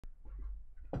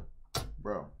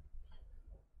Bro.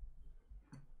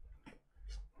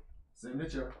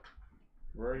 Signature.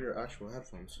 Where are your actual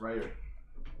headphones? Right here.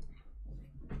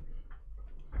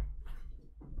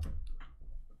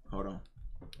 Hold on.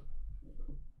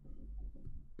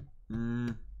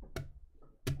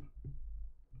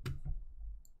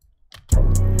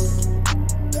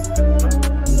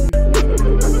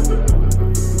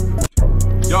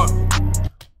 Yo,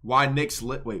 why Nick's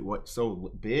lit? Wait, what?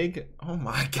 So big? Oh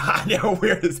my god, yo,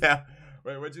 weird as hell.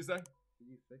 Wait, what'd you say? Did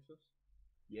you fix this?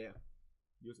 Yeah,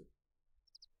 use it.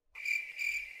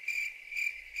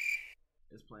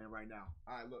 It's playing right now.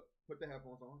 All right, look, put the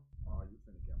headphones on. Oh, you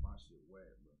finna get my shit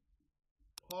wet,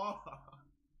 bro. Oh,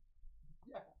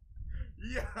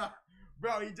 yeah,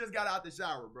 bro. He just got out the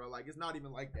shower, bro. Like it's not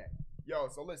even like that. Yo,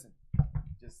 so listen,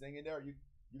 just sing in there. You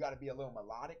got to be a little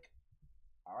melodic.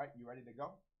 All right, you ready to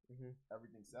go?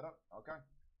 Everything set up? Okay.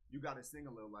 You got to sing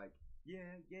a little like, yeah,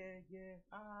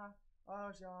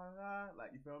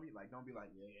 like, you feel me? Like, don't be like,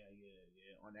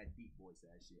 yeah, on that deep voice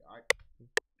ass shit. All right.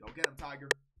 Go get him, Tiger.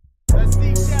 Let's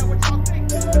deep chat. What y'all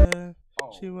think? Yeah,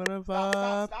 Oh, she wanna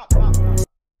stop. vibe.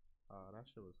 Oh, that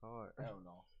shit was hard. Hell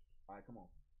no. All right, come on.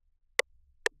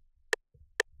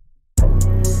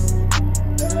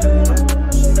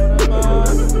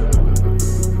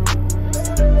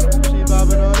 She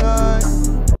bobbing all night.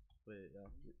 Wait,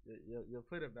 yo,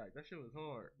 put it back. That shit was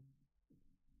hard.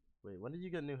 Wait, when did you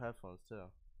get new headphones too?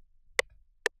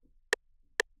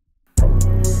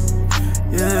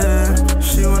 Yeah,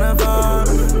 she wanna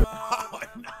vibe.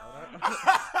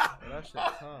 That shit's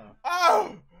hard.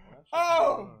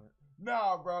 Oh,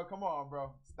 no, bro. Come on,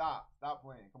 bro. Stop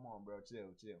playing. Come on, bro. Chill.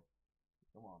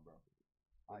 Come on, bro.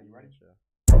 All right, you ready?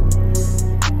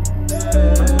 Yeah,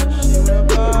 she wanna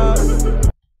vibe.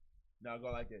 Now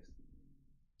go like this.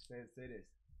 Say this.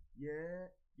 Yeah,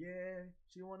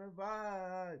 she wanna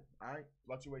vibe. All right,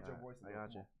 fluctuate your voice. I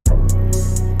got you.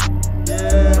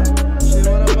 Yeah, she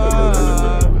wanna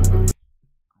vibe.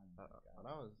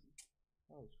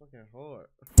 That was fucking hard.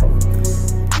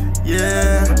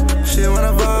 Yeah, she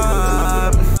wanna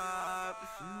vibe.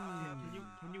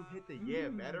 Can you hit the yeah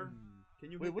better?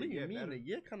 Can you? Wait, hit what the do you yeah mean? better? The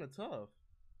yeah kind of tough.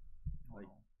 Like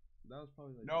that was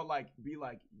probably like No, like be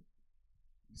like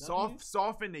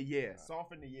soften the yeah,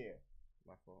 soften the yeah.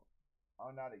 My fault.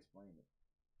 I'll not explain it.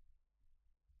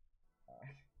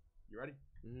 You ready?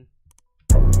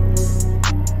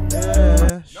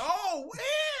 Yeah. No,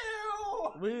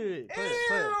 ew. Wait, play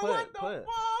What it. the fuck?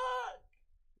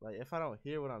 Like if I don't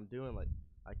hear what I'm doing, like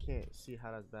I can't see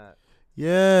how that's bad.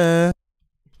 Yeah.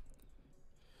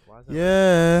 Why is that?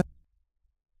 Yeah.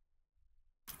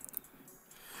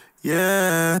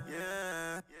 Yeah.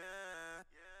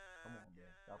 Come on, bro.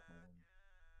 Stop playing.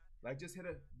 Like just hit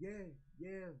a yeah.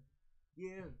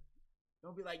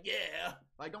 Don't be like yeah.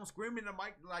 Like don't scream in the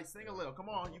mic. Like sing a little. Come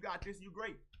on, you got this. You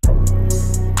great.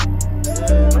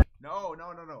 No.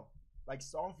 Like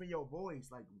soften your voice.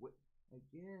 Like what? Like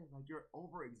yeah. Like you're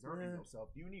overexerting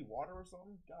yourself. Do you need water or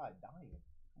something? God, dying.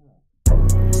 Come on.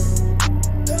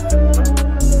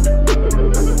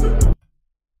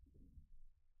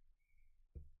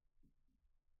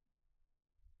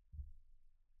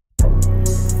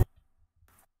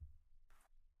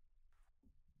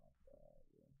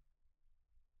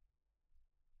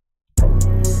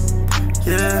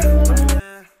 Yeah.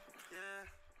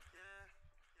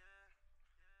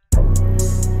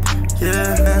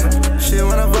 Yeah, she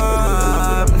wanna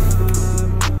vibe.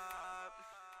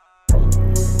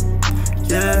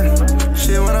 Yeah,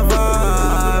 she wanna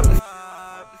vibe.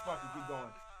 Fuck it, keep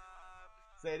going.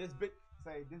 Say this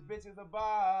bitch is a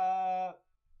vibe.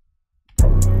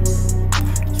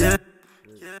 Yeah.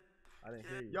 I didn't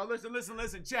hear you. Yo,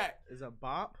 listen, chat. Is a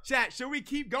bop? Chat, should we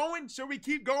keep going?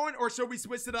 Or should we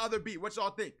switch to the other beat? What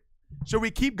y'all think? Should we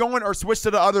keep going or switch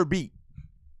to the other beat?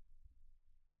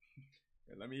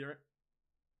 Okay, let me hear it.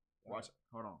 Watch.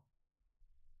 Hold on.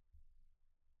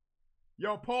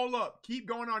 Yo, poll up. Keep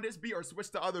going on this beat or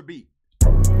switch to other beat.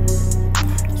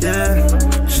 Yeah,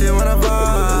 she wanna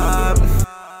vibe.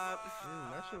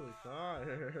 That shit was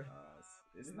hard.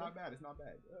 It's not bad.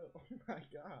 Oh my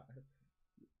god.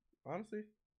 Honestly,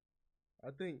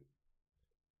 I think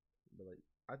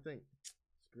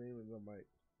Scream and the mic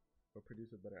will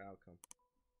produce a better outcome.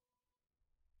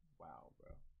 Wow,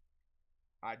 bro.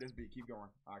 All right, this beat. Keep going.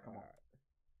 All right, come on.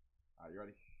 All right, you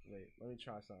ready? Wait, let me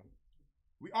try some.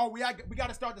 We got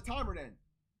to start the timer then.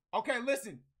 Okay,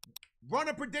 listen. Run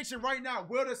a prediction right now.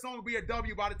 Will the song be a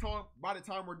W by the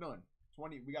time we're done?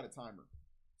 20. We got a timer.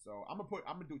 So I'm gonna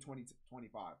do 20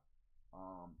 25.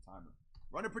 Timer.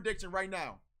 Run a prediction right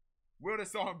now. Will the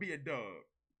song be a dub?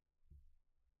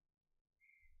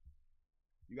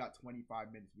 You got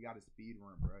 25 minutes. We got a speed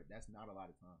run, bro. That's not a lot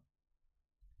of time.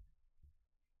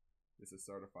 This is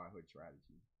certified hood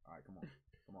strategy. All right, come on.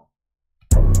 Come on.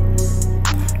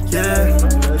 Yeah,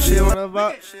 she wanna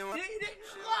vibe.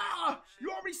 You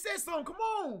already said something. Come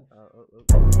on.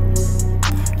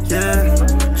 Yeah,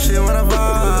 she wanna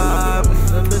vibe.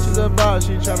 That bitch is about,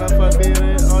 she tryna fuck me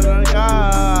with all the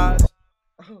guys.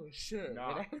 Oh shit.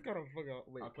 Nah. That's kind of fucking.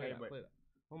 Wait, I'll play that, play play that.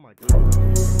 Oh my god.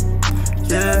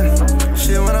 Yeah,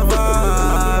 she wanna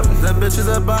vibe. That bitch is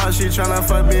about, she tryna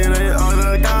fuck me with all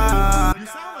the guys. You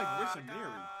sound like Rich and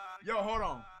Mary. Yo, hold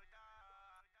on.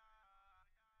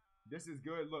 This is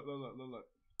good. Look.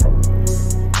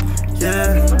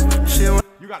 Yeah, she wanna.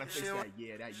 You gotta fix that.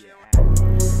 Yeah.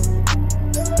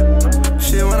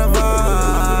 She wanna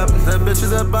vibe. That bitch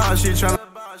is about, she tryna.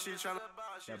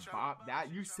 That bop,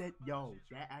 that you said, yo,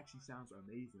 that actually sounds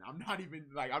amazing. I'm not even,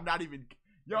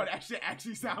 yo, that shit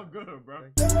actually sound good, bro.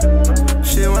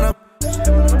 She wanna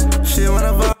vibe. She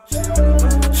wanna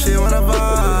vibe. She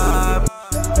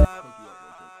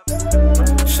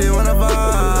wanna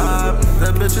vibe.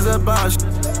 That bitch is about.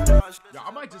 Yo, I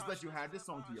might just let you have this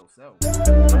song to yourself.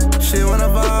 She wanna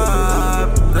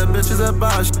vibe. That bitch is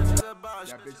about.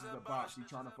 That bitch is a bop. She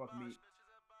tryna fuck me.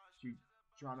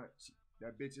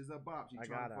 That bitch is a bop. She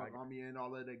tryna fuck on me and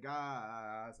all of the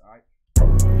guys. Alright.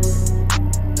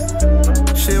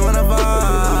 She wanna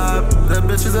vibe. That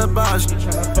bitch is about. She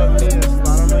tryna fuck me and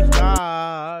slide on the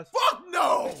guys. Fuck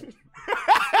no!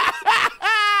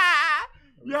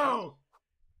 Yo!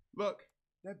 Look.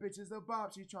 That bitch is a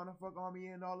bop. She tryna fuck on me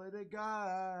and all of the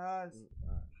guys.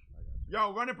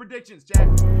 Yo, running predictions, chat.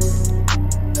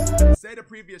 Say the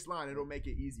previous line. It'll make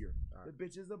it easier. The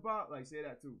bitch is a bop. Like, say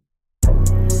that too.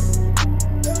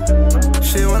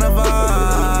 She wanna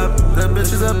vibe. That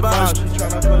bitch is a boss. She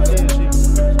tryna fuck me and she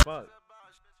fuck.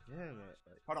 Damn it.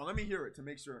 Hold on, let me hear it to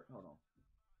make sure. Hold on.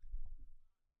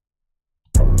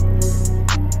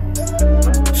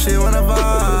 She wanna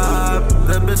vibe.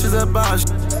 That bitch is a boss.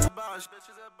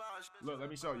 Look, let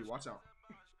me show you. Watch out.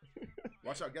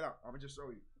 Watch out. Get out. I'm gonna just show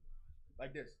you.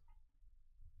 Like this.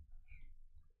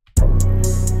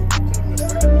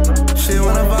 She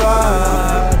wanna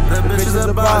vibe. That bitch is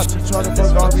a boss. She tryna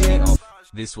fuck on me.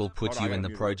 This will put you in the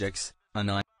projects.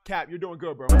 Cap, you're doing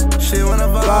good, bro. She wanna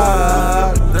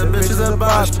vibe. That bitch is a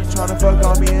boss. She tryna fuck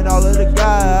on me and all of the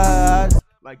guys.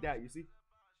 Like that, you see?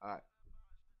 Alright.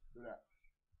 Do that.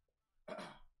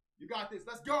 You got this.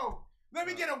 Let's go. Let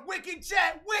me get a wick in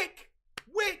chat. Wick.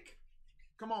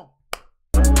 Come on.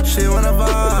 She wanna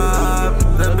vibe.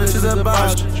 That bitch is a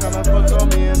boss. She tryna fuck on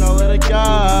me and all of the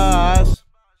guys.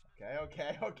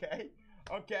 Okay.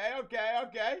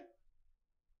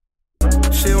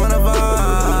 She wanna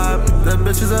vibe. That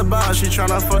bitch is a boss. She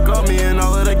tryna fuck on me and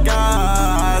all of the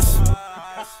guys.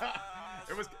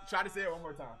 It was. Try to say it one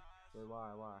more time. Wait,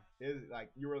 why? It was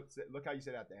like you were. Look how you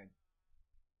said it at the end.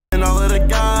 And all of the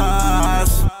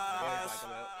guys.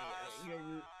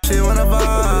 She wanna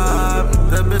vibe.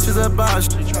 That bitch is a boss.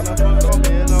 She tryna fuck on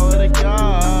me and all of the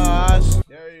guys.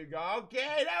 There you go.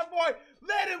 Okay, that boy.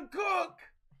 Let him cook.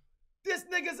 This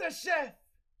nigga's a chef.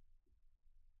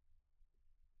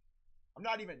 I'm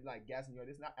not even like gassing you.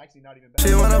 This not actually not even bad.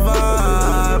 She wanna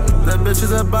vibe. That bitch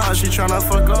is a boss. She tryna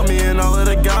fuck on me and all of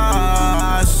the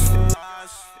guys.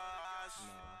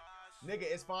 Nigga,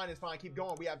 it's fine. Keep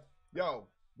going. We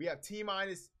have T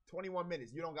minus 21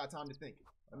 minutes. You don't got time to think.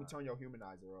 Let me turn your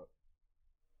humanizer up.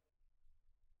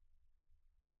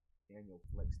 And your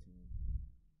flex team.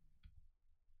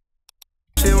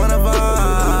 She wanna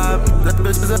vibe. That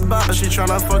bitch is a boss. She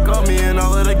tryna fuck on me and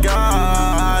all of the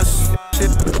guys.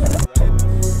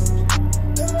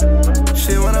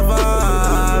 She wanna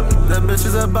vibe. That bitch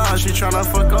is a boss. She tryna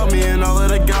fuck on me and all of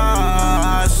the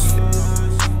guys.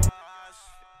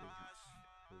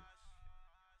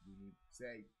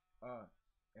 Say,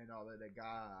 and all of the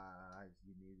guys,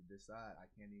 you need to decide. I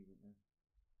can't even.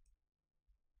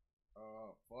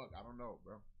 Fuck, I don't know,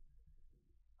 bro.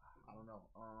 I don't know.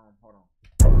 Hold on.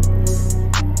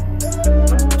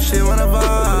 She wanna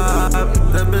vibe.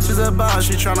 That bitch is a boss.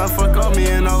 She tryna fuck on me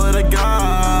and all of the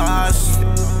guys.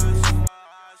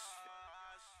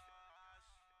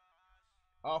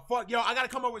 Fuck, yo, I gotta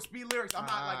come up with speed lyrics. I'm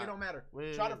not like it don't matter.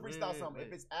 Try to freestyle something.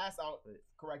 If it's ass, I'll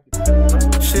correct it.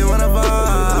 She wanna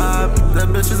vibe. That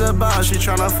bitch is a boss. She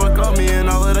tryna fuck on me and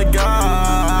all of the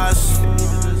guys.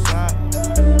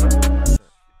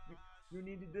 You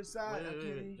need to decide.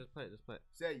 Wait. Just play it.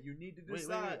 Say, you need to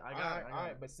decide. I got it.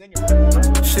 Alright, but sing it.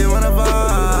 She wanna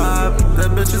vibe.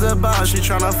 That bitch is a boss. She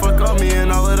tryna fuck on me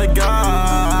and all of the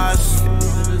guys.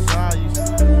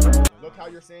 Look how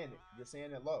you're saying it. You're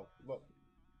saying it low. Look.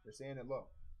 You're saying it low.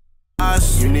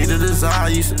 You need a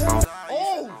desire.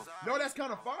 Oh, no, that's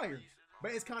kind of fire,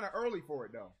 but it's kind of early for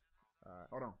it though.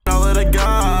 Hold on. All of the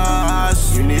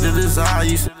guys, you need a desire.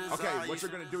 Okay, what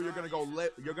you're gonna do? You're gonna go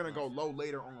low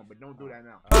later on, but don't do that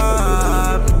now.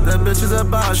 That bitch is a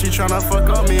boss. She tryna fuck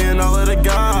on me and all of the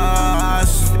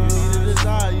guys. You need a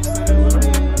desire. You spend it with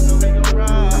me. You know we gon'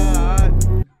 ride.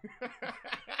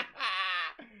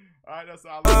 Alright, that's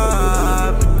all.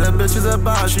 That bitch is a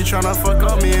boss. She tryna fuck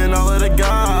on me and all of the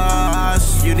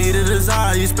guys. You need a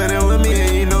desire. You spend it with me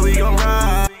and you know we gon'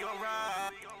 ride.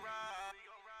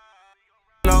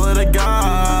 All of the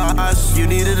guys, you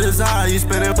need a desire. You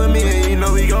spend it with me and you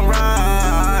know we gon'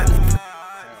 ride. Hell no,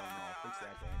 fix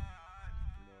that thing.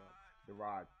 The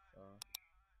ride.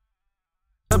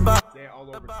 Say it all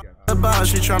over again. The boss,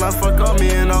 she tryna fuck on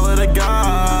me and all of the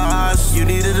guys. You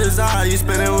need a desire. You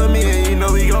spend it with me and you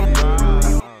know we gon'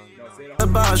 ride. The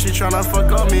boss, she tryna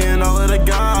fuck on me and all of the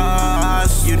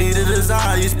guys. You need a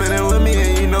desire. You spend it with me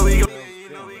and you know we gon'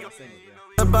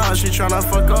 the boss, she tryna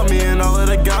fuck on me and all of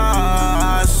the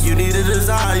guys. You need a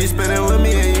desire, you spend it with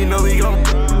me and you know we gon'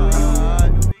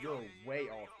 ride. You're way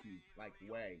off key, like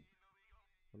way.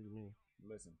 What do you mean?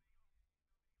 Listen.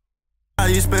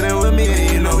 You spend it with me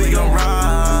and you know we gon'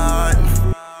 ride.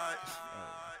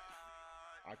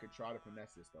 I could try to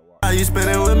finesse this though. You spend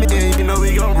it with me and you know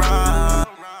we gon' ride.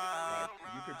 Like,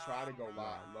 you could try to go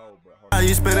low, but hold on.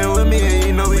 You spend it with me and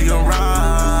you know we gon'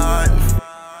 ride.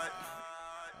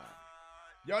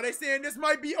 Yo, they saying this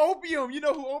might be Opium. You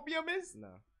know who Opium is? No.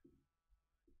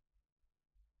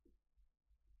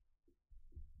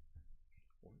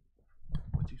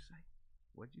 What'd you say?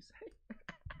 What'd you say?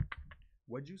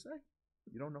 What'd you say?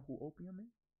 You don't know who Opium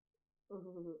is?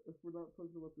 If we're not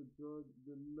talking about the drug,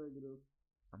 the negative.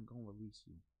 I'm gonna release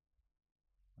you.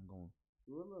 I'm gonna.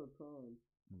 Run out of time.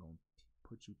 I'm gonna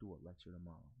put you through a lecture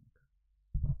tomorrow.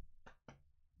 Okay.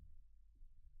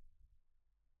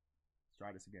 Let's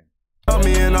try this again.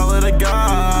 Me and all of the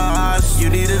guys. You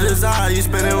need a desire, you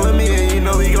spend it with me and you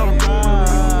know we gon'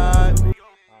 ride.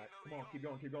 Alright, come on, keep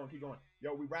going.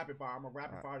 Yo, we rapid fire. I'm gonna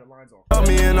rapid fire the lines off.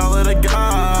 Me and all of the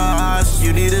guys.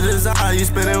 You need a desire, you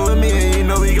spend it with me and you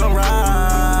know we gon'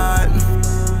 ride.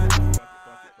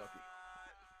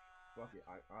 Fuck it.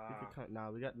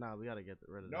 We gotta get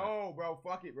rid of that. No, bro,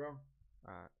 fuck it, bro.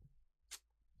 Alright.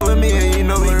 With me and you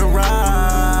know we gon'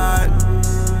 ride.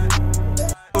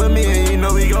 With me and you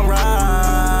know we gon'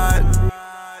 ride.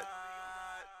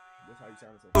 That's how you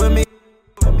sound. With me.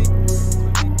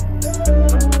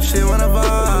 She wanna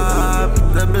vibe.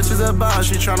 That bitch is a boss.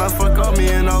 She tryna fuck on me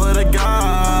and all of the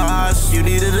guys. You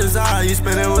need a desire. You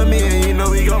spend it with me and you know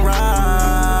we gon'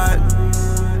 ride.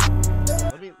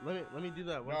 Let me do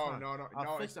that one time. No.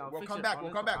 We'll Come back.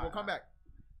 We'll come back.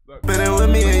 Look. Spend it with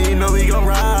me and you know we gon'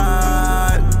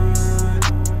 ride.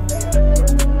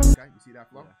 Okay, you see that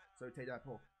flow? Yeah. So take that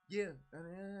pull. Yeah.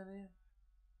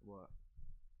 What?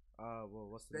 Well,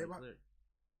 what's the Stay next right. lyric?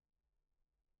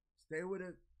 Stay with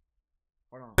it.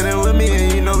 Hold on. Spend it with me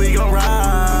and you know we gon'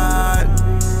 ride.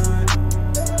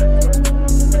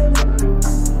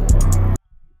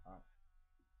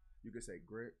 You could say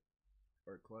grit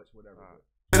or clutch, whatever.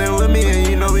 Spend it with me and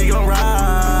you know we gon'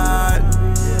 ride. No,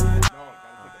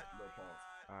 gotta take a little pause.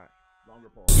 Alright. Longer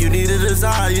pause. You need a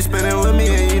desire, you spend it with me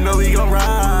and you know we gon'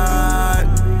 ride.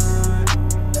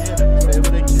 Stay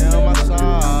with a kill on my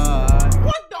side.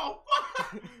 What the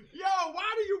fuck? Yo,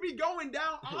 why do you be going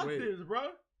down octaves,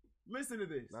 bro? Listen to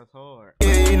this. That's hard.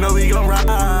 Yeah, you know we gon'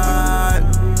 ride.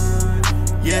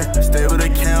 Yeah, stay with a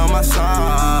kill on my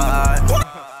side.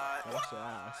 That shit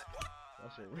ass.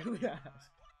 That shit really ass.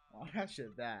 Oh, that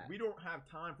shit bad. We don't have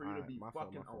time for you to be my fault,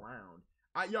 fucking my fault. around.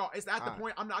 Yo, it's at the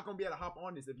point I'm not gonna be able to hop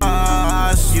on this. If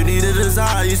You need a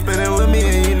desire, you spend it with me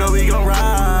and you know we gon'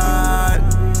 ride.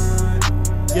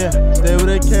 Yeah, stay with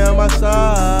a kill on my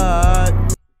side.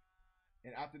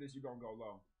 And after this, you gonna go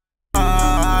low.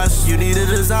 You need a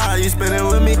desire, you spend it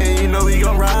with me and you know we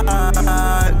gon'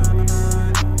 ride.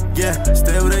 Yeah,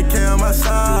 stay with a kill on my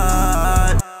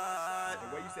side. The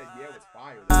way you said yeah was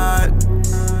fire.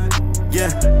 Yeah.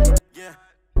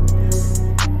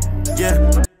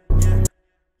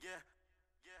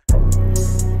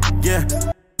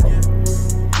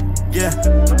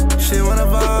 She wanna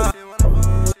vibe.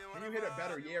 Can you hit a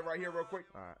better yeah right here real quick?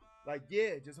 Alright. Like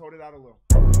yeah, just hold it out a little.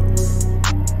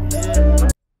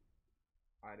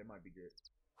 Alright, it might be good.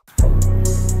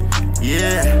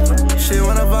 Yeah, she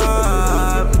wanna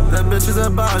vibe. That bitch is a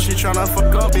boss. She tryna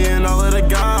fuck up me and all of the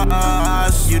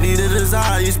guys. You need a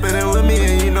desire, you spend it with me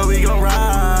and you know we gon'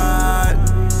 ride.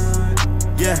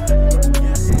 Yeah.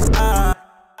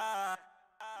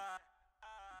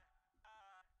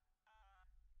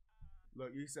 Look,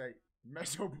 you say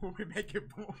Metro boom and make it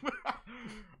boom.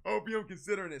 Opium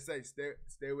considering it. Say stay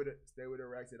with the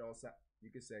racks at all times. You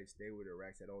can say stay with the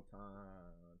racks at all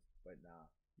times, but nah.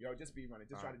 Yo, just be running.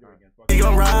 Just try to do it again. Fuck he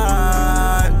gon'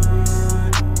 ride.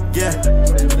 Yeah. Stay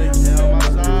with the K on my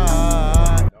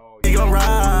side. No, He gon'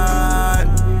 ride.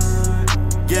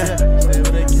 Yeah. Stay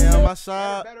with the K on my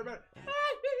side. better.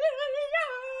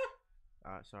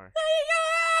 Alright, sorry.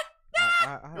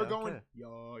 You're going. Okay.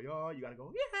 Yo, you gotta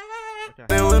go. Okay.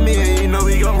 Stay with me and you know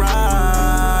we gon'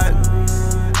 ride.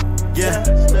 Yeah.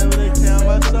 Stay with the K on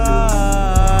my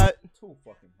side. Too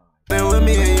fucking high. Stay with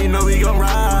me and you know we gon'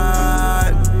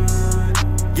 ride.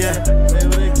 Yeah. Stay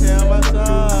with the K on my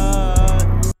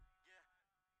side.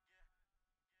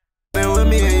 Stay with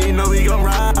me and you know we gon'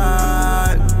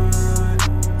 ride.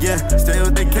 Yeah. Stay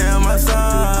with the K on my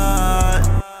side.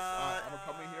 Alright, I'm gonna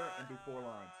come in here and do 4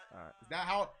 lines. Alright.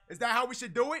 Is that how we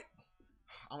should do it?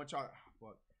 I'm gonna try.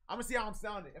 Fuck. I'm gonna see how I'm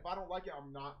sounding. If I don't like it,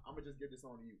 I'm gonna just give this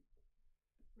on to you.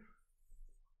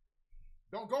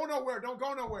 Don't go nowhere. Don't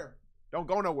go nowhere. Don't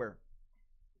go nowhere.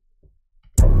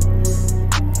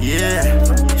 Yeah,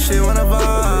 she wanna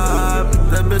vibe.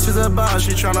 That bitch is a boss.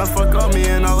 She tryna fuck on me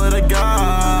and all of the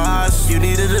guys. You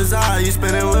need a desire. You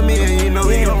spinning with me and you know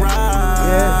we gon'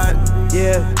 ride.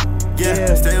 Yeah.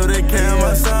 Stay with the K on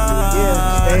my side.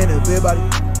 Yeah, stay in a big body.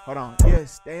 Hold on. Yeah,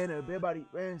 stay in a big body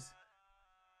friends.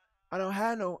 I don't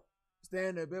have no stay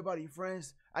in a big body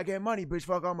friends. I get money, bitch.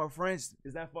 Fuck all my friends.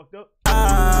 Is that fucked up?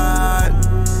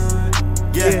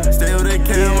 Yeah, stay with the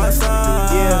K on my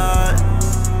side.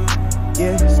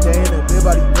 Yeah, stay in a big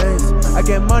body friends. I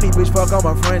get money, bitch. Fuck all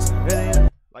my friends.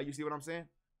 Like, you see what I'm saying?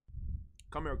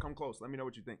 Come here. Come close. Let me know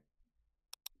what you think.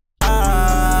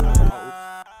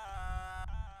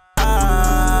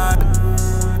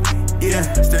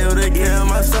 Yeah, stay with the K on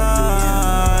my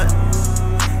side.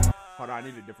 Hold on. I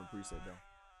need a different preset, though.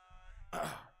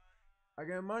 I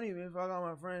get money, bitch. Fuck all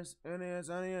my friends. And it's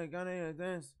only a gun and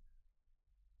dance.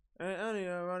 And only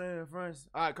a running friends.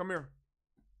 All right, come here.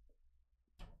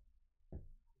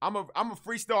 I'm a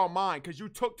freestyle mine because you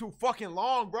took too fucking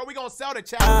long, bro. We gonna sell the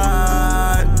chat.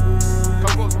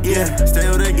 Come close. Yeah, stay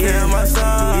with the K on my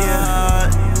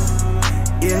side.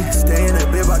 Yeah, stay in a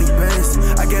big body bands.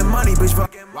 I get money, bitch.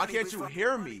 Why can't you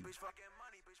hear me?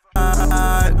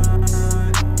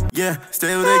 Yeah,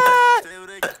 stay with the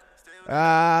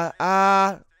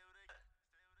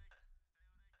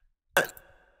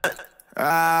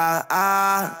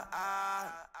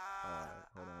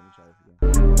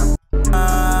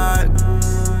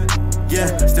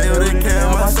Yeah, stay with the K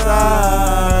on my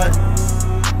side.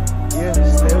 Yeah,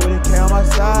 stay with the K on my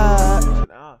side.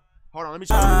 Hold on, let me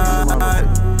try to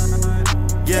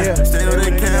Yeah, stay with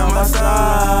the K on my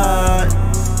side.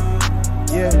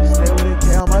 Yeah, stay with the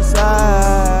K on my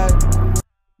side.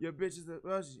 Your bitch is a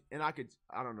and I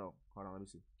don't know. Hold on, let me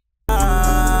see.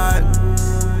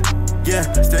 Yeah,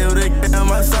 stay with the K on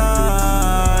my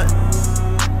side.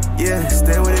 Yeah,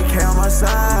 stay with the K on my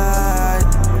side.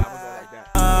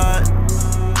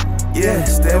 Yeah,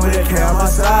 stay with the K on my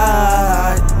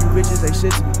side. You bitches ain't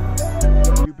shit to me.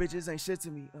 You bitches ain't shit to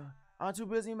me. I'm too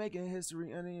busy making history.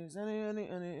 Yeah,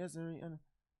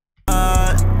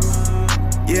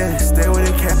 stay with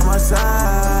the K on my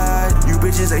side. You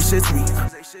bitches ain't shit to me.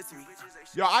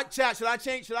 Yo, chat, should I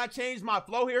change my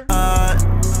flow here?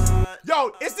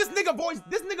 Yo, is this nigga voice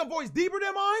deeper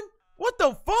than mine? What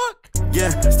the fuck?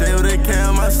 Yeah, stay with the K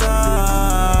on my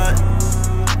side.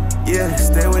 Yeah,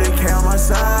 stay with the K on my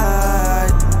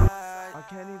side. I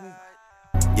can't even.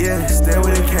 Yeah, stay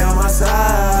with the K on my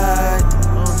side.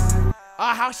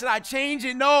 How should I change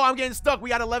it? No, I'm getting stuck. We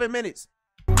got 11 minutes.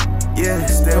 Yeah,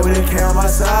 stay with the K on my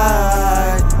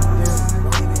side.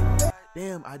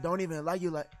 Damn, I don't even like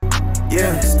you like.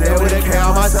 Yeah, stay with the K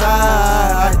on my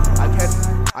side.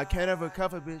 I can't ever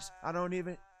cuff a bitch. I don't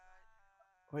even.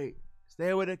 Wait,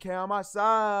 stay with the K on my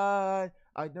side.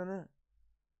 I don't know.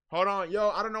 Hold on, yo,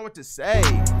 I don't know what to say.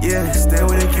 Yeah, stay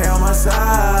with the K on my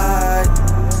side.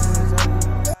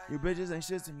 You bitches ain't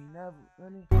shit to me, never.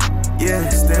 Yeah,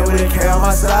 stay with the K on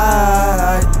my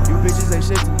side. You bitches ain't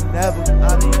shit to me, never.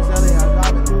 I need to tell you I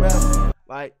got it, rap.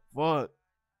 Like, fuck.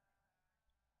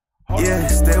 Yeah,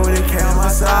 stay with the K on my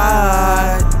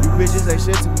side. You bitches ain't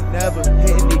shit to me, never.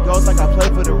 Hitting these ghosts like I play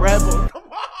for the Rebel.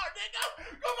 Come on, nigga.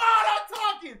 Come on, I'm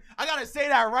talking. I gotta say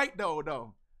that right, though.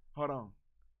 Hold on.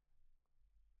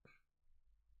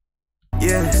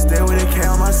 Yeah, stay with the K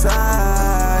on my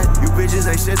side. You bitches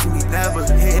ain't shit to me, never.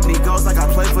 Hitting these ghosts like I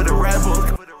play for the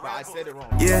Rebel. I said it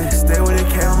wrong. Yeah, stay with the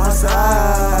K on my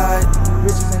side. You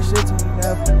bitches ain't shit to me,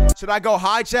 never. Should I go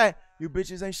high, chat? You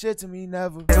bitches ain't shit to me,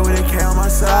 never. Stay with the K on my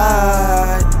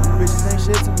side. You bitches ain't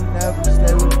shit to me, never.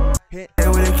 Stay with. Hit. Stay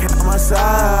with a cat on my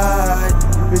side.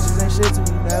 You bitches ain't shit to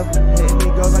me, never. Hitting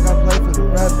these girls like I play for the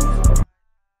Rebels.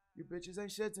 You bitches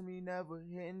ain't shit to me, never.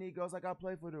 Hitting these girls like I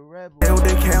play for the Rebels. Stay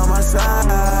with a cat on my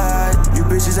side. You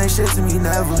bitches ain't shit to me,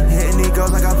 never. Hitting these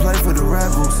girls like I play for the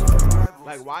Rebels.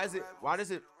 Like, why does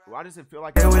it feel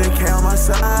like? Stay with a cat on my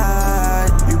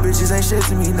side. You bitches ain't shit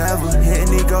to me, never.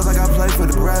 Hitting these girls like I play for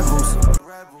the Rebels.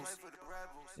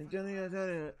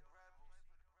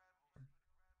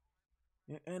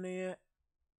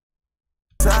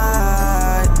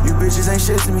 Side. You bitches ain't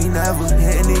shit to me, never.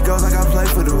 Hitting these girls like I play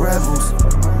for the Rebels.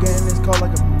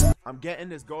 I'm getting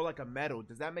this goal like a medal.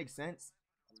 Does that make sense?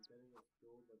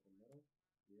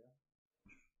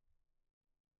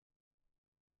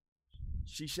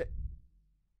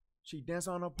 She dance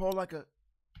on a pole like a.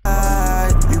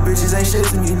 You bitches ain't shit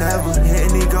to me, never.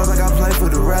 Hitting these girls like I play for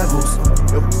the Rebels.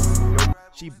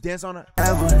 She dance on a.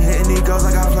 Ever hitting these girls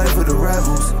like I play for the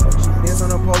Rebels. She dance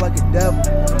on a pole like a devil.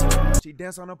 She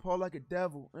dance on a pole like a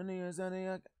devil.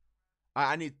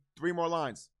 I need 3 more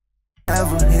lines.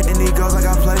 Ever hitting these girls like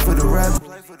I play for the Rebels.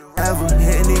 Ever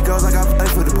hitting these girls like I play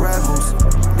for the Rebels.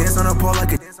 Dance on a pole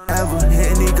like a. Ever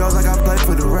hitting these girls like I play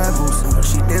for the Rebels.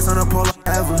 She dance on a pole.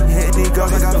 Ever hitting these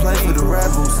girls like I play for the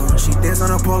Rebels. She dance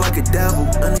on a pole like a devil.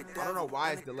 I don't know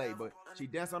why it's delayed, but she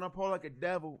dance on a pole like a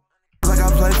devil. Like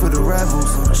I play for the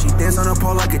Rebels. She dance on a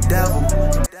pole like a devil.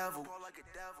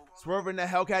 Swerving the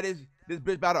Hellcat is this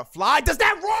bitch about to fly. Does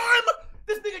that rhyme?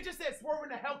 This nigga just said swerving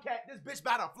the Hellcat. This bitch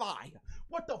about to fly.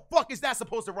 What the fuck is that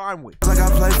supposed to rhyme with? Like I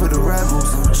play for the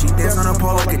Rebels. She dance on a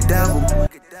pole like a devil.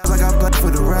 Like I play for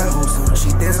the Rebels.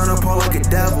 She dance on a pole like a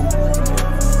devil.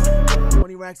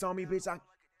 20 racks on me, bitch.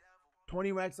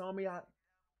 20 racks on me.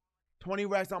 20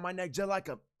 racks on my neck, just like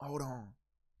a. Hold on.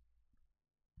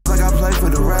 Like I play for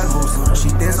the Rebels. She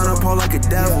dance on a pole like a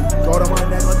devil. Go to my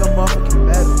neck like a motherfucking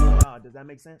metal. Does that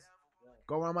make sense?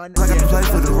 Go around my neck. Like I play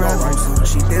for the Rebels.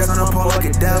 She dance on a pole like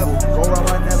a devil. Go around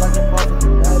my neck like a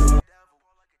motherfucking metal.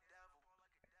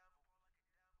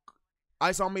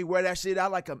 Ice on me, wear that shit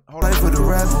out like a. Hold on. Play for the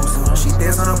Rebels. She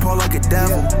dance on a pole like a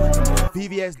devil.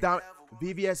 VVS down.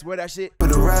 VVS, wear that shit. For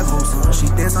the Rebels. She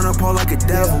dance on a pole like a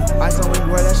devil. Ice on me,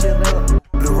 wear that shit like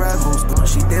the Rebels.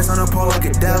 She dance on a pole like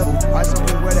a devil. Ice on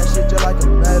me, wear that shit just like a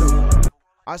metal.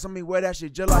 Ice on me, wear that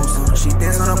shit just like. She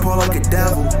dance on a pole like a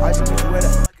devil. Ice on me, wear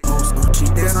that. She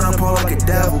dance on a pole like a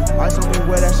devil. Ice on me,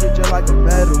 wear that shit just like a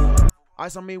metal.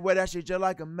 Ice on me, wear that shit just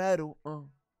like a metal.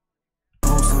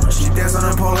 She dance on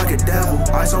a pole like a devil.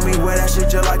 Ice on me, wear that shit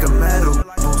just like a metal.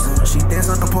 She dance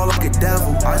on a pole like a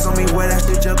devil. Ice on me, wear that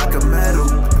shit just like a metal.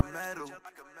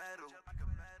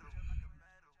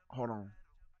 Hold on.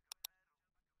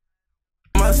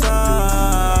 My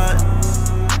side.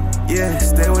 Yeah,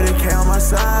 stay with a K on my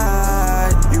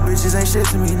side. You bitches ain't shit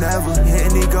to me, never.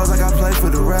 Hitting these girls like I play for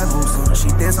the Rebels. She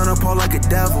dance on a pole like a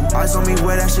devil. Ice on me,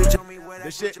 wear that shit.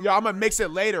 This shit, yo, I'm gonna mix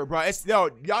it later, bro. It's yo,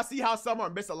 y'all see how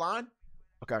someone miss a line?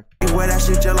 Okay. Wear that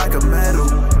shit just like a metal.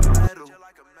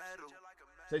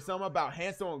 Say something about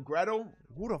Hansel and Gretel.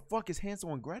 Who the fuck is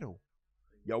Hansel and Gretel?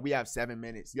 Yo, we have 7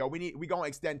 minutes. Yo, we gonna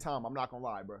extend time. I'm not gonna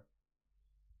lie, bro.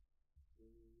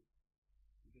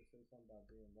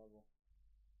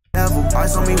 Devil,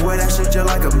 ice on me, wear that shit just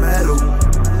like a metal.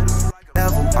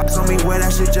 Devil, ice on me, wear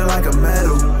that shit just like a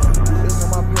metal.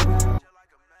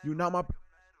 You not my.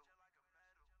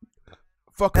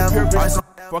 Fuck up here,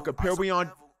 bitch. Fuck up here, we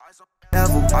on.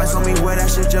 Devil, ice on me, wear that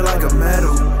shit just like a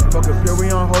metal. Fuck up here,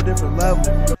 we on a whole different level.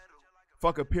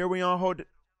 Fuck up here, we on whole.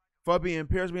 Fuck being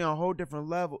Pierce, we on a whole different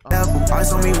level. Devil,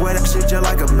 ice on me, wear that shit just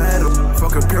like a metal.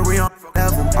 Fuck up here, we on.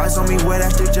 Devil, ice on me, wear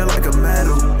that shit just like a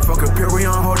metal. Fuck up here, we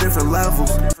on whole different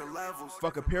levels.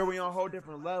 Fuck up here, we on whole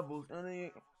different levels.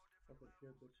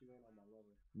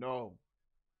 No.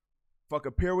 Fuck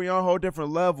up here, we on whole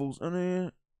different levels.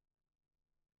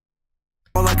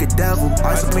 Like a devil,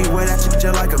 ice on me, wear that shit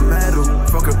just like a metal.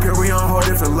 Fuck up here, we on whole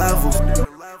different levels.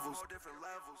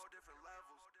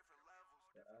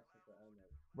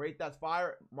 Rate that's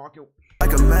fire. Mark it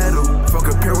like a metal. Fuck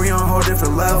up here, we on whole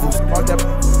different levels.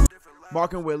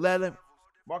 Marking with lead.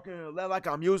 Marking with lead like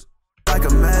I'm using. Like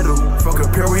a metal. Fuck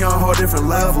up here, we on whole different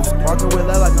levels. Marking with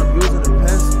lead like I'm using a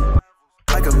pencil.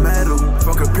 Like a metal.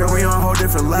 Fuck up here, we on whole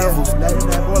different levels. Letting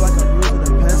that boy like I'm using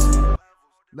a pencil.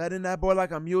 Letting that boy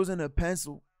like I'm using a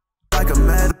pencil. Like a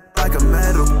metal. Like a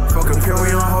metal. Fuck up here,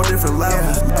 we on whole different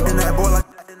levels. Letting that boy like.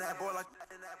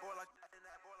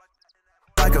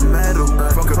 Like a metal.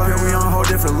 Fuck up here, we on whole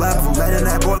different levels. Letting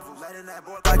that boy.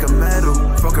 Like a metal.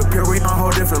 Fuck up here, we on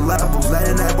whole different levels.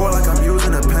 Letting that boy like I'm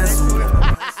using a pencil.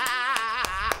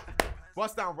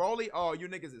 Bust down Rolly? Oh, you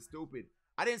niggas is stupid.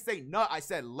 I didn't say nut, I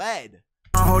said lead.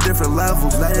 On whole different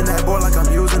levels, letting that boy like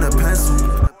I'm using a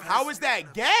pencil. How is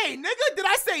that gay, nigga? Did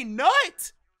I say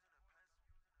nut?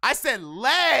 I said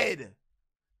lead.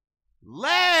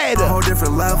 Lead. On whole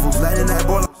different levels, letting that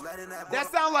boy. That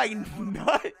sound like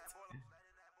nut.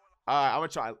 Alright, I'm gonna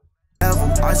try.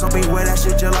 Ice on me, wear that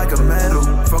shit just like a medal.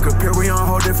 Fuck a peer, we on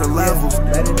whole different levels.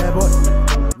 Letting that boy.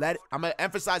 Let it. I'm gonna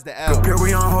emphasize the L. Peer,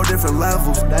 we on whole different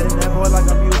levels. Letting that boy like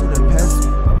I'm using a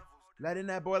pencil. Letting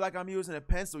that boy like I'm using a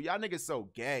pencil. Y'all niggas so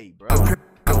gay, bro.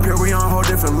 Compare we on whole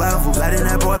different levels. Letting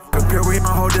that boy. Compare we on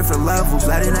whole different levels.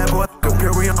 Letting that boy.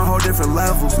 Compare we on whole different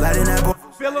levels. Letting that boy.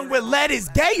 Filling with lead is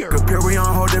gayer. Compare we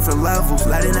on whole different levels.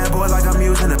 Letting that boy like I'm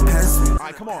using a pencil.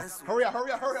 Alright, come on. Hurry up,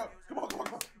 hurry up, hurry up. Come on, come on,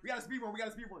 come on. We gotta speed run, we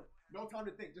gotta speed run. No time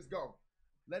to think, just go.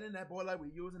 Letting that boy like we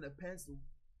using a pencil.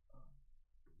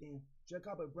 And check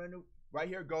out a brand new. Right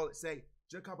here, go say,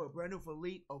 check out a brand new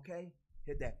Philippe, okay?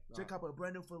 Hit that. Check out a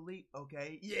brand new Philippe,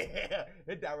 okay? Yeah,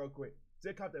 hit that real quick.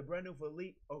 Check out the brand new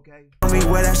Philippe, okay? Me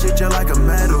wear that shit just like a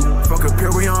medal. Fuck a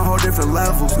peer, we on whole different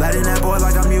levels. Letting that boy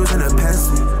like I'm using a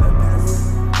pencil.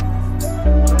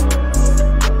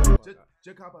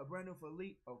 Check out a brand new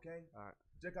Philippe, okay? Alright.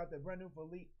 Check out the brand new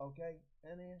Philippe, okay?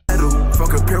 And then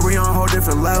fuck a peer, we on whole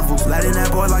different levels. Letting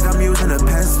that boy like I'm using a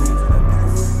pencil.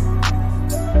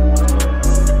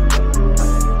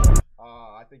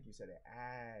 I think you said it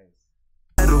as.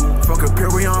 Fuck a peer,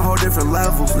 we on whole different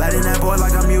levels. Letting that boy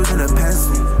like I'm using a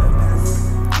pencil.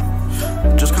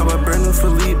 Just call a brand new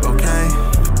Philippe, okay?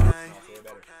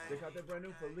 Check out the brand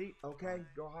new Philippe, okay?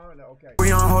 Go hard on that, okay?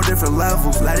 We on whole different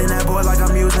levels. Letting that boy like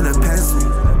I'm using a pencil.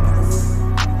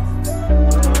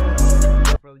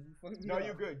 No,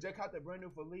 you good. Check out the brand new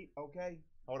Philippe, okay?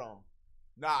 Hold on.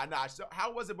 Nah. So,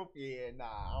 how was it before? Yeah, nah.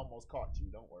 I almost caught you.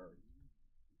 Don't worry.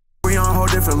 We on whole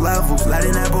different levels.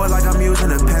 Letting that boy like I'm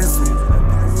using a pencil.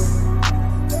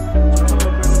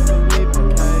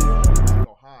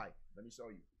 Go high. Let me show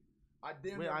you.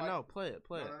 Wait, I know. Play it.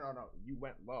 No. You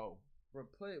went low. Bro,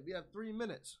 play it. We have 3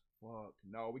 minutes. Fuck.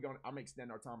 No, I'm gonna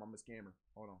extend our time. I'm a scammer.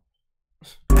 Hold on.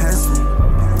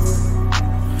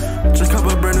 Just call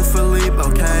a brand new Philippe,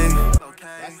 okay?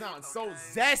 That sounds so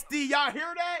zesty. Y'all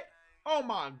hear that? Oh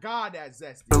my God, that's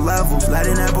zesty. The levels,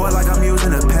 letting that boy like I'm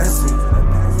using a pencil.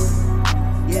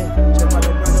 Yeah, check out the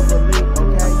brand new Philippe,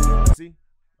 okay? See?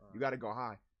 You gotta go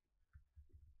high.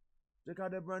 Check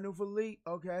out the brand new Philippe,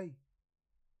 okay?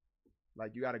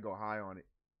 Like, you gotta go high on it.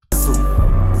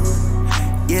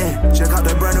 Yeah, check out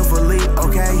the brand new Philippe,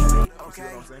 okay? You see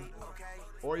what I'm saying?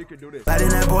 Or you could do this. Letting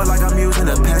that boy like I'm using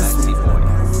a pencil.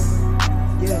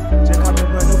 Yeah, check out the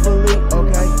brand new Philippe,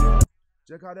 okay?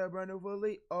 Check out that brand new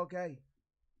Philippe, okay?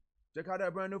 Check out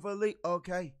that brand new Philippe,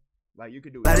 okay? Like, you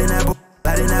could do Letting that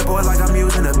boy like I'm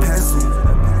using a pencil.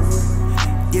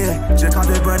 Yeah, check out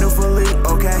that brand new Philippe,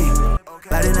 okay?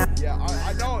 Letting that. Yeah,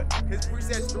 I know it. His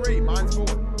preset's 3, mine's 4.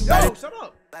 Yo, shut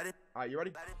up. Alright, you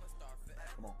ready?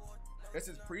 Come on. This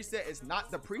is preset. It's not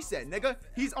the preset, nigga.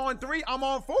 He's on 3. I'm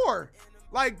on 4.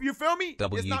 Like, you feel me?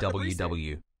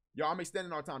 www. Yo, I'm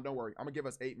extending our time. Don't worry. I'm gonna give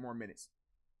us 8 more minutes.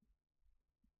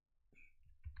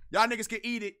 Y'all niggas can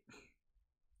eat it.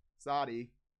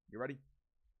 Saudi, you ready?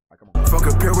 Alright, come on.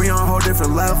 Fuck a peer, we on whole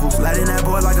different levels. Letting that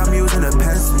boy like I'm using a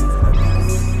pencil.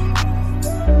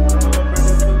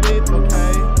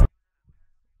 Okay.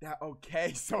 That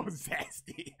okay, so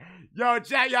zesty. Yo,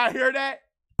 chat, y'all hear that?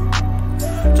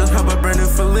 Just call a brand new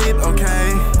Philippe,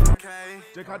 okay?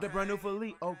 Check out the brand new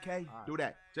Philippe, okay? Right. Do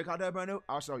that. Check out that brand new.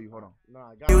 I'll show you. Hold on. No,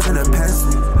 I got it. Using a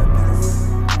pencil.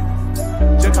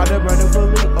 Check out the brand new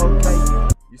Philippe, okay?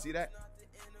 You see that?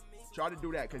 Try to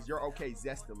do that because you're okay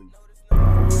zestily.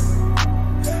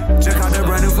 Check out the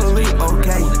brand new Philippe,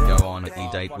 okay? I want to go on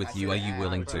a date with you. Are you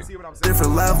willing to? See what I'm saying?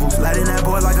 Different levels, letting that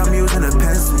boy like I'm using a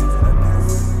pencil.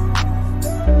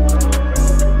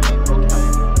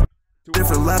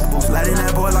 Different levels, letting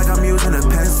that boy like I'm using a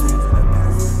pencil.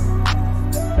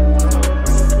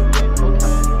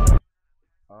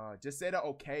 Just say the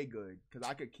okay good, because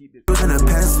I could keep it. Using a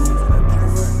pencil.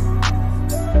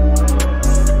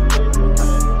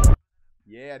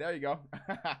 Yeah, there you go.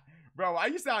 Bro, why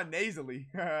you sound nasally?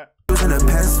 Using a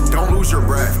pencil. Don't lose your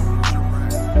breath.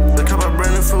 Look how my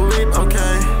brand new Philippe,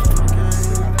 okay?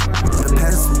 The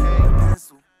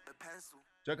pencil.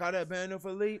 Check out that brand new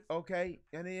Philippe, okay?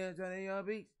 And then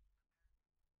beat.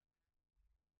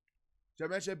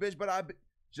 Just met your bitch, but I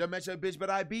just met your bitch,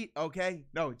 but I beat, okay?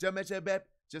 No, just met your bitch.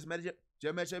 Just met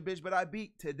your bitch, but I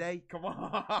beat today. Come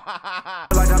on.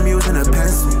 Like I'm using a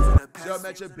pencil. Just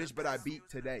met your bitch, but I beat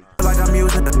today. Like I'm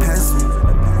using a pencil.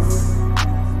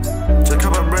 Check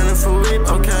out my brand new Philippe,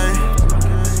 okay?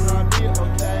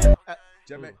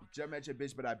 Just met your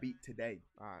bitch, but I beat today.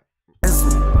 All right.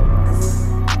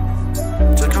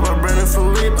 Check out my Brandon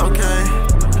Philippe, okay.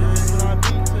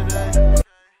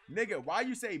 Nigga, why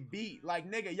you say beat? Like,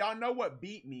 nigga, y'all know what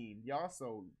beat mean. Y'all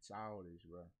so childish,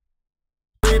 bro.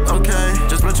 Okay,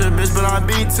 just met your bitch, but I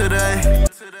beat today.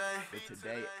 But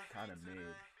today, kind of mid.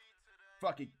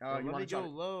 Fuck it. Bro, You let want me to go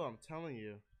low, I'm telling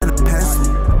you. No,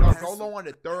 go low on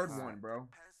the third one, bro.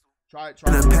 Try it.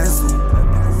 Check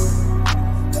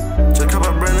out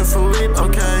my Brandon Philippe,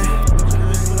 okay.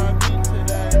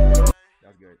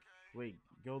 That's good. Wait,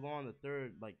 go low on the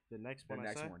third, like the next one.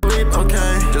 Next one.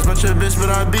 Okay, just met your bitch, but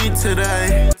I beat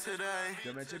today.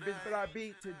 Just met your bitch, but I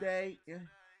beat today. Yeah.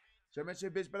 Just met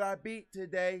your bitch, but I beat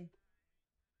today.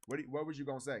 What was you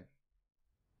gonna say?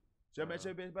 Just met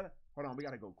your bitch, but hold on, we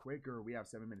gotta go quicker. We have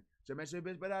 7 minutes. Just met your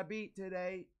bitch, but I beat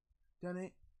today. Done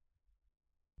it.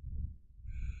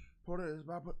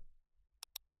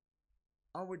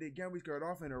 I'm with the again. We skirt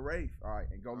off in a rave. All right,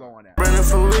 and go low on that. Brandon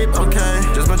Philippe, okay.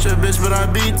 Just met your bitch, but I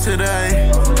beat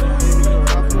today.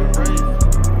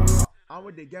 I'm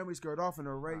with the again. We skirt off in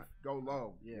a rave. Go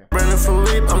low. Yeah. Brandon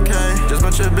Philippe, okay. Just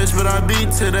met your bitch, but I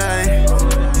beat today.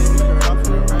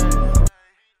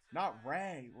 Not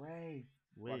Ray. Wait.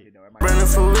 Brandon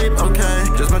Philippe, okay.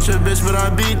 Just met your bitch, but I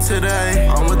beat today.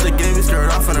 I'm with the game, we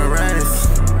skirt off in a race.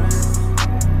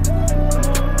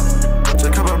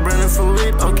 Check out my Brandon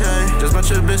Philippe, okay. Just met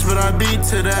your bitch, but I beat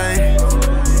today.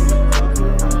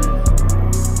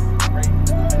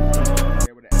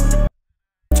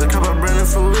 Check out my Brandon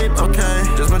Philippe, okay.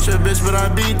 Just met your bitch, but I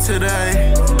beat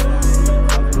today.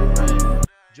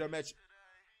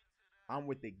 I'm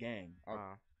with the gang.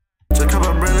 Check out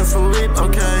my Brandon Philippe,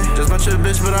 okay. Just met your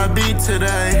bitch, but I beat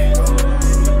today.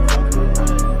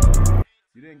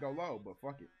 You didn't go low, but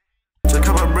fuck it. Check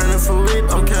out my Brandon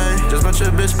Philippe, okay. Just met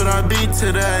your bitch, but I beat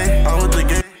today. I'm with the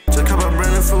game. Check out my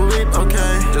Brandon Philippe,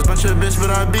 okay. Just met your bitch, but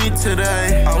I beat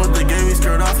today. I'm with the game, we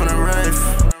skirt off in a rave.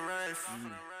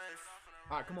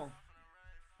 Alright, come on.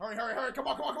 Hurry. Come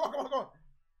on.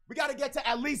 We gotta get to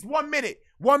at least 1 minute.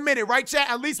 1 minute, right, chat?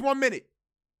 At least 1 minute.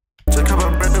 Check out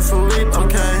my Brandon Philippe,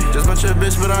 okay. Just met your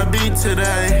bitch, but I beat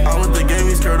today. I'm with the game,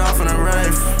 we skirt off in a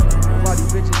rave. Why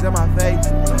these bitches in my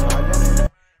face?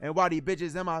 And why these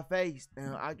bitches in my face?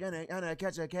 And I'm gonna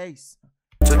catch a case.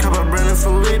 Check out my Brandon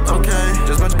Philippe, okay.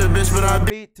 Just met your bitch, but I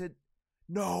beat to.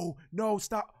 No,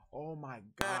 stop. Oh my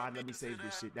God, let me save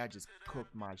this shit. That just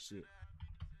cooked my shit.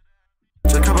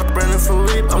 Check out my Brandon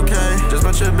Philippe, okay. Just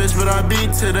met your bitch, but I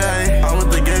beat today. I'm with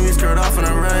the game, we skirt off in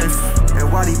a rave.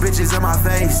 And why these bitches in my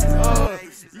face?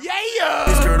 Yeah!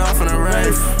 We skirt off in a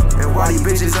rave. And why these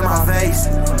bitches in my face?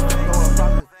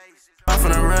 Off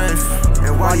in a rave.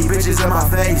 And why these bitches in my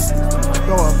face?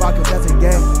 Throw a vodka, that's a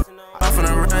game. Off in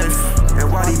a rave.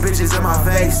 And why these bitches in my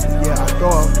face? Yeah, I throw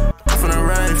a off in a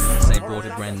rave. Say brought a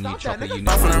brand new chopper, you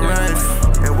know Off in a rave.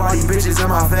 And why these bitches in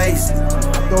my face? I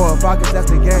throw a vodka, that's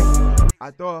the game.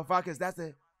 I throw a vodka, that's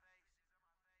it.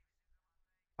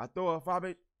 I throw a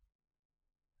 5,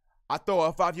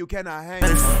 you cannot hang.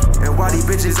 And why these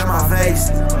bitches in my face?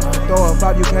 I throw a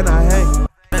 5, you cannot hang.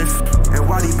 And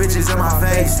why these bitches in my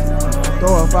face? I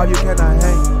throw a 5, you cannot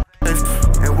hang.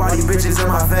 And why these bitches in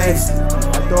my face?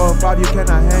 I throw a 5, you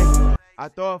cannot hang. I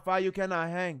throw a 5, you cannot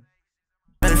hang.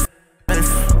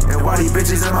 And why these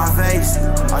bitches in my face?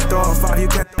 I throw a 5, you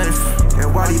cannot hang.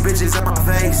 And why these bitches in my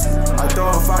face? I throw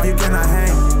a 5, you cannot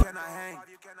hang.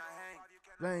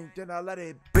 Then I let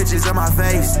it. Bitches in my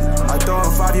face. I throw a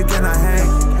 5, you cannot hang.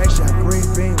 Headshot, green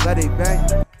bean, let it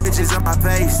bang. Bitches in my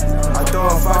face. I throw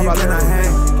a 5, you cannot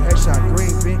hang. Headshot,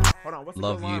 green bean. Hold on, what's the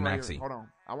Love good you, line right Maxie. here? Hold on,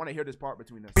 I want to hear this part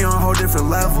between us. We on whole different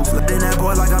levels. Looking that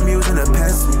boy like I'm using a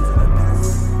pencil.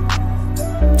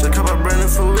 Check out my Brandon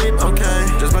Philippe, okay.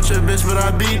 Just met your bitch, but I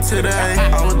beat today.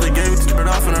 I'm with the game, skirt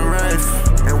off in a rave.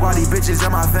 And why these bitches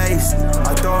in my face?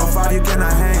 I throw a 5, you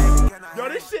cannot hang. Yo,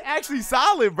 this shit actually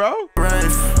solid, bro.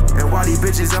 Rave. And why these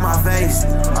bitches in my face?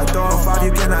 I throw a 5,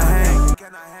 you cannot hang.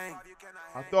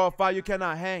 I throw a 5, you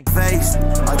cannot hang. Face.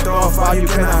 I throw a 5, you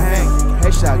cannot hang.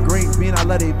 Headshot, green bean, I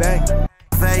let it bang.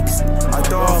 Face. I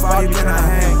throw a 5, you cannot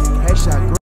hang.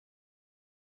 Headshot,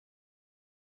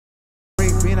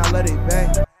 green bean, I let it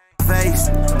bang. Face.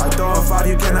 I throw a 5,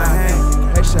 you cannot hang.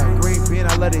 Headshot, green bean,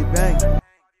 I let it bang.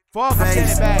 Fuck, I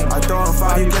Face. bang. I throw a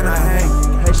 5, you cannot hang.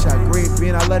 Headshot, green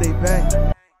bean, I let it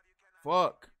bang.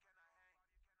 Fuck.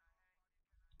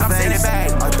 Face.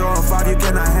 I throw a 5, you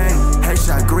cannot hang.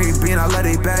 Headshot, green bean, I let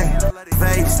it bang.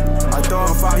 Face. I throw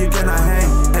a 5, you cannot hang.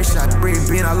 Headshot, green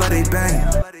bean, I let it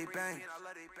bang.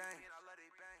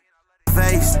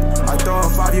 Face. I throw a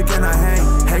 5, you cannot hang.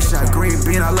 Headshot, green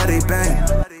bean, I let it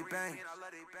bang.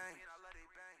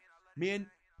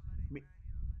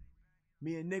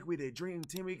 Me and Nick, we the dream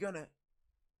team. We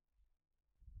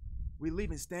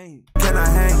leaving stain. Can I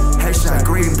hang? Headshot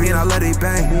green bean, I let it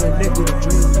bang. Me and Nick, we the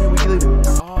dream team. We leaving.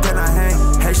 Can I hang?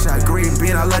 Headshot green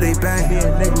bean, I let it bang. Me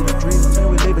and Nick, we the dream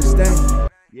team. We leaving stain.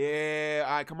 Yeah,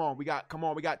 all right, come on. We got 20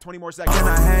 more seconds. Can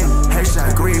I hang?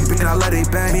 Headshot green bean, I let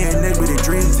it bang. Me and Nick, we the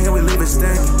dream team. We leave a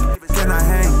stain. Can I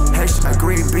hang? Headshot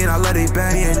green bean, I let it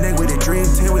bang. Me and Nick, we the dream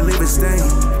team. We leave a stain.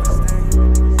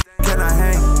 Can I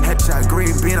hang? Headshot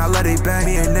green bean, I let it bang.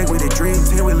 Me and Nick, we the dream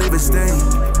team. We leave a stain.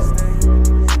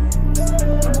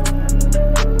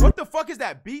 What the fuck is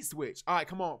that beat switch? All right,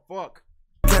 come on, fuck.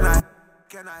 Can I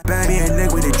bang? Me and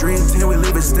Nick, we the dream team. We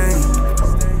leave a stain.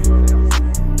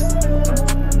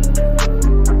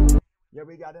 Yeah,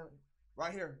 we got it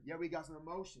right here. Yeah, we got some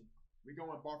emotion. We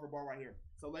going bar for bar right here.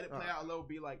 So let it play out a little.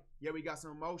 Be like, yeah, we got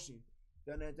some emotion.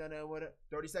 Done that, what?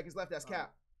 30 seconds left. That's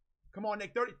cap. Come on,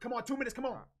 Nick. 30. Come on, 2 minutes. Come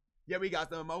on. Yeah, we got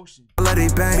the emotion. Let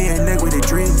it bang. Me and Nick, we the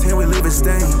dream team. We leave a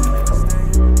stain.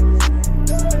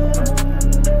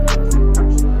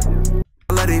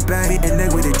 Let it bang. Me and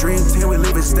Nick, we the dream team. We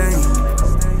leave a stain.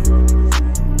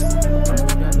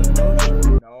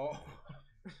 No.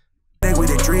 Nick, we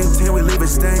the dream team. We leave a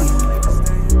stain.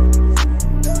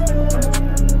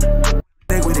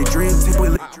 Nick, we the dream team. We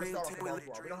leave a stain.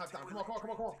 We don't have time. Come on.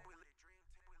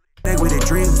 Nick, we the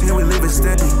dream team. We leave a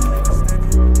stain.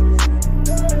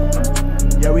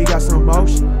 Yeah, we got some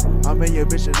motion. I'm in your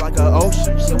bitches like an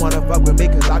ocean. She wanna fuck with me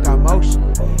cause I got motion.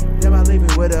 Then I leave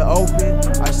it with it open.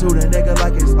 I shoot a nigga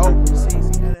like it's open.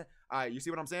 Alright, you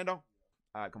see what I'm saying though?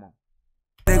 Alright, come on.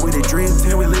 Nick, we the dream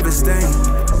team. We leave a stain.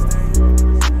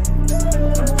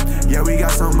 Yeah, we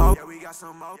got some more.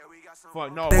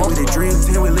 Fuck, no. Nick, we the dream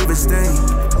team. We leave a stain.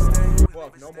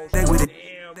 Fuck, no motion. Nick, we the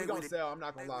Damn, we gonna sell. I'm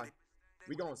not gonna lie.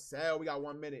 We gonna sell. We got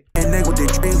 1 minute. and Nick with the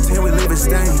dream team. We leave a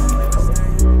stain.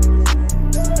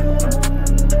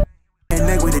 And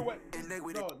Nick with it.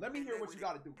 No, let me hear what you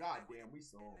gotta do. God damn, we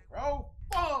sold, bro.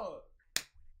 Fuck.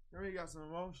 Here we got some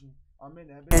emotion. I'm in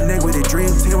that bitch. And Nick with the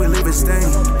dream team. We leave a stain.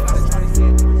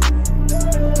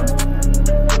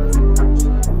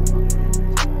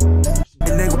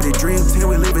 And Nick with the dream team.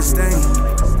 We leave a stain.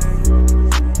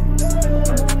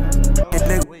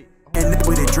 And Nick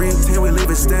with the dream team. We leave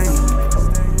a stain.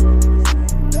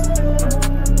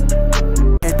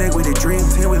 And Nick with the dream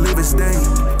team. We leave a stain.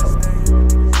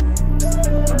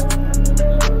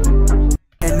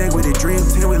 And Nick with the dream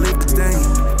team. We leave a stain.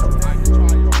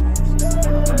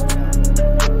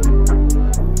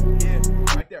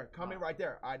 Come in right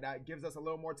there. All right, that gives us a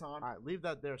little more time. All right, leave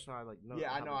that there so I like know.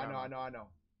 Yeah, I know.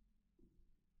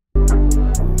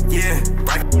 Yeah,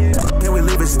 right. Then we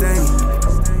leave a stain.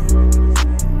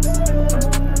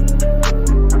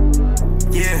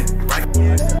 Yeah, right.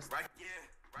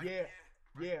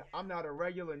 Yeah, I'm not a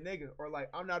regular nigga, or like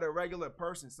I'm not a regular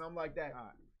person, something like that.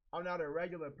 I'm not a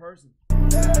regular person.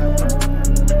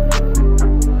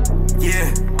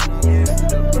 Yeah.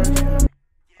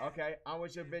 Okay, I'm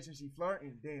with your bitch and she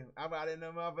flirting. Damn, I'm out in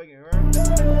the motherfucking room.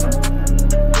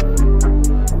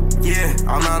 Yeah,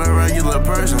 I'm not a regular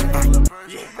person.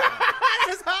 Yeah,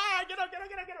 that's high. Get up.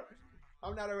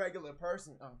 I'm not a regular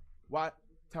person. Why?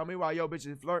 Tell me why your bitch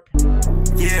is flirting.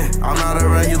 Yeah, I'm not a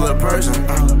regular person.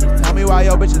 Tell me why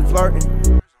your bitch is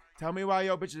flirting. Tell me why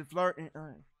your bitch is flirting.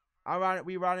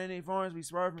 We riding any foreigns, we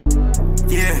swerving.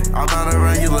 Yeah, I'm not a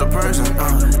regular person.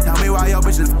 Tell me why your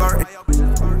bitch is flirting.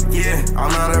 Yeah,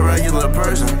 I'm not a regular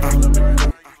person.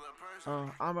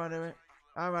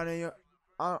 I'm riding your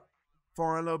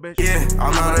foreign little bitch. Yeah,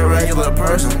 I'm not a regular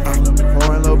person.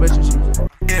 Foreign little bitch and she.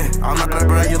 Yeah, I'm not a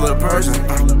regular person.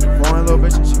 Foreign little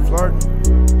bitch and she flirting.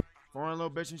 Foreign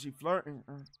little bitch and she flirting.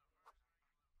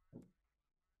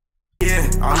 Yeah,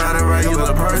 I'm not a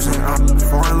regular person.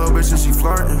 Foreign little bitch and she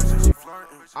flirting.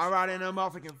 I ride in the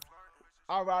motherfucking.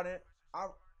 I ride in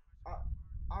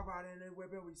the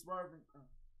whip and we swerving.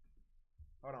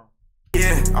 Hold on.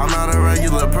 Yeah, I'm not a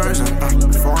regular person.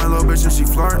 Foreign little bitch and she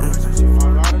flirting. I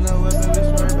ride in the whip and we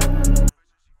swerving.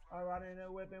 I ride in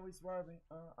the whip and we swerving.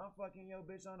 I'm fucking your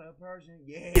bitch on a Persian.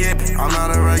 Yeah, I'm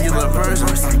not a regular person.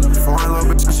 Foreign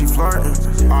little bitch and she flirting.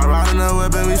 I ride in the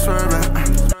whip and we swerving.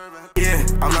 Yeah,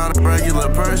 I'm not a regular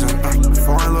person.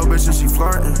 Foreign little bitch and she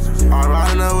flirting. I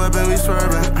ride in the whip and we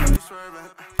swerving.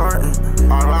 I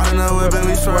ride in the whip and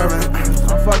we swerving.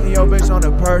 I'm fucking your bitch on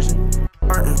a Persian.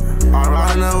 I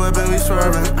ride in the whip and we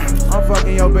swerving. I'm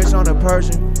fucking your bitch on a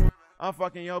Persian. I'm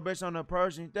fucking your bitch on a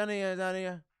Persian. Down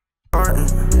here. I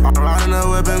ride in the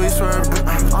whip and we swerving.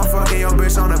 I'm fucking your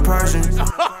bitch on a Persian.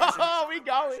 We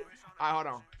going. Alright, hold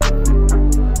on.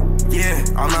 Yeah,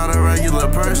 I'm not a regular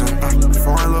person.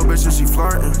 Foreign little bitch and she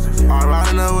flirting. I ride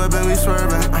in the whip and we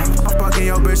swerving. I'm fucking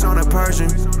your bitch on a Persian.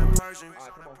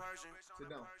 Sit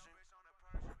down.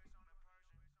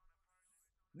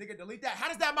 Nigga, delete that. How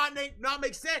does that not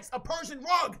make sense? A Persian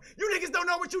rug. You niggas don't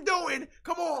know what you doing.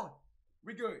 Come on.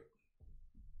 We good.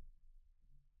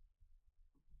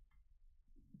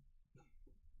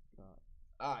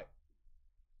 All right.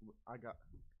 I got.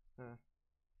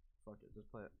 Fuck it,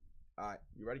 just play it. All right,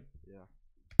 you ready? Yeah.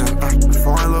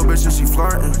 Foreign little bitch and she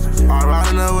flirting. I ride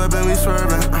in the whip and we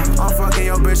swerving. I'm fucking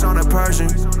your bitch on the Persian.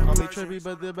 Call me trippy,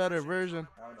 but the better version.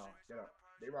 I don't know. Get up.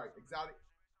 They right. Exotic.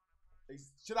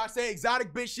 Should I say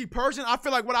exotic bitch? She Persian? I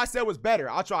feel like what I said was better.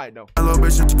 I'll try it though. A little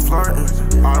bitch and she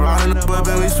flirting. I ride in the whip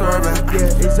and we swerving.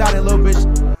 Yeah, exotic little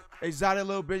bitch. Exotic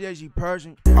little bitch, yeah, she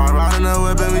Persian. I ride in the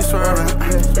whip and we swerving.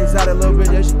 Yeah, exotic little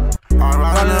bitch, yeah, she. I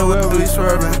ride in the whip and we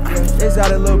swerving. Yeah,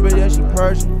 exotic little bitch, yeah, she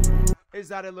Persian.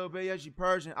 Exotic little bitch, yeah, she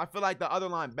Persian. I feel like the other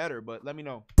line better, but let me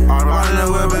know. I ride in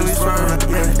the whip and we swerving.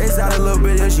 Yeah, exotic little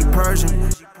bitch, yeah, she Persian.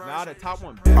 Nah, the top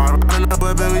one I better. ride in the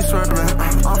whip and we swerving.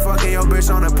 I'm fucking your bitch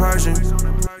on the Persian.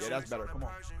 Yeah, that's better. Come on.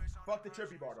 Fuck the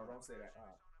trippy bar though. Don't say that.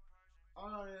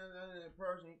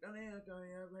 Persian.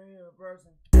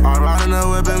 I ride in the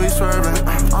whip and we swerving.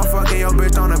 I'm fucking your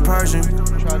bitch on the Persian.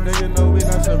 Try nigga, no, we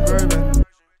not suburban.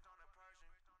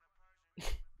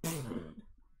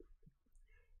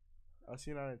 I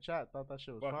seen that in chat, thought that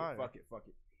shit was fine. Fuck it.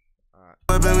 Alright.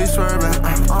 Whip and we swerving.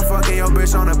 I'm fucking your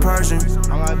bitch on the Persian.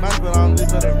 I'm like Max, but I'm the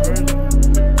better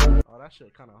version. Oh, that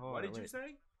shit kinda hard. What did you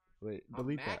say? Wait, I'm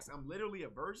delete Max, that. I'm literally a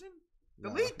virgin? Nah.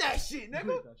 Delete that shit, nigga.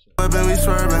 Delete that shit. Whip and we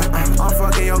swerving. I'm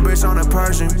fucking your bitch on the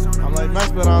Persian. I'm like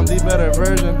Max, but I'm the better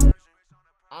version.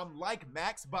 I'm like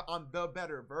Max, but I'm the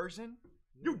better version.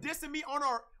 You dissing me on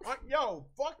our... yo,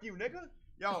 fuck you, nigga.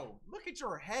 Yo, look at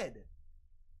your head.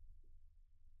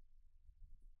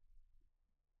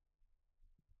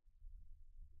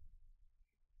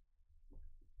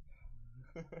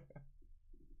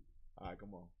 Alright,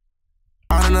 come on.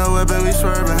 I in the whip and we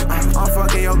swerving. I'm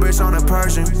fucking your bitch on the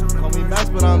Persian. Call me Max,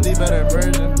 but I'm the better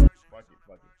version. Fuck it.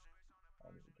 I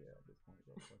don't even care at this point,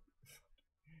 bro. Fuck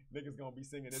it. Niggas gonna be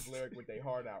singing this lyric with their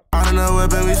heart out. I in the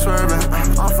whip and we swerving.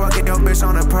 I'm fucking your bitch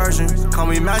on the Persian. Call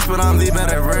me Max, but I'm the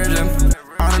better version.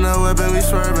 I in the whip and we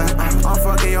swerving. I'm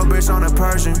fucking your bitch on the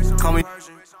Persian. Call me.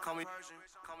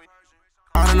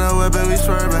 I in the whip and we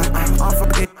swerving. I'm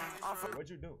fucking. What'd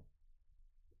you do?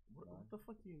 What the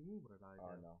fuck do you mean with that?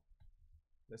 Oh, no.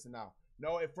 Listen now.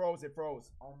 No, it froze.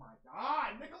 Oh my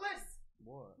god, Nicholas!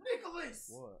 What? Nicholas!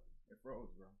 What? It froze,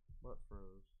 bro. What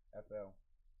froze? FL.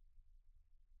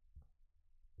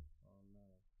 Oh no.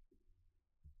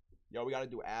 Yo, we gotta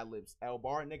do ad-libs. L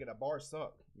bar, nigga, the bars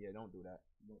suck. Yeah, don't do that.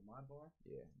 What, my bar?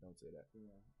 Yeah, don't say that.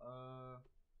 Yeah.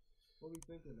 What we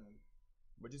thinking of?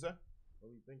 What'd you say? What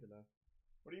we thinking of?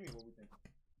 What do you mean, what we thinking?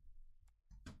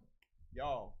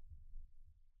 Yo.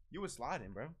 You was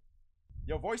sliding, bro.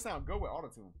 Your voice sound good with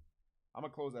autotune. I'm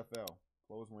gonna close FL.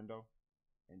 Close window.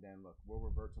 And then look, we'll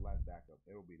revert to last backup.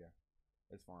 It'll be there.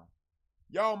 It's fine.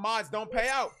 Yo, mods, don't pay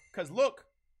out. Cause look,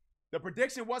 the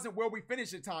prediction wasn't where we finish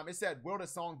the time. It said, will the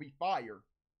song be fire?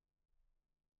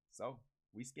 So,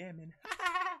 we scamming.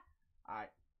 Alright.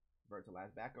 Revert to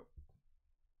last backup.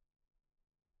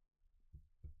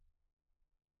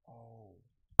 Oh.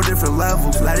 Different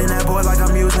levels. Lighting that boy like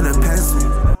I'm using a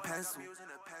pencil.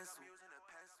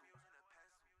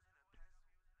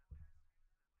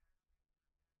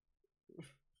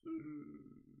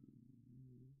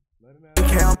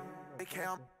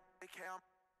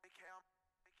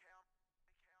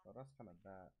 Oh, that's kind of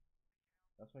bad.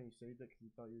 That's when you saved it because you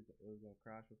thought it was gonna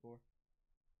crash before.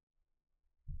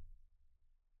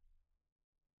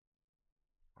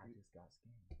 I just got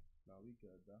scammed. No, we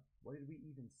good, bro. What did we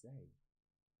even say?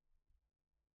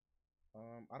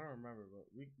 I don't remember, but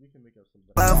we can make up some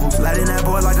levels. Lighting that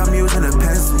boy like I'm using a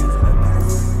pencil.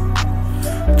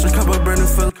 Just cup of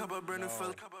burning full.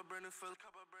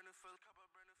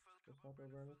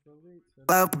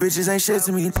 Love bitches ain't shit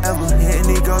to me ever. Hitting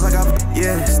these girls like I'm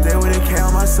stay with a K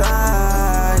on my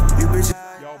side. You bitches.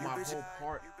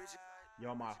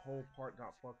 Yo, my whole part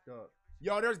got fucked up.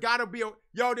 Yo, there's gotta be a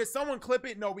did someone clip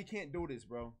it? No, we can't do this,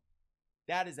 bro.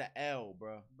 That is an L,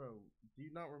 bro. Bro, do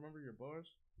you not remember your bars?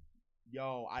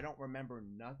 Yo, I don't remember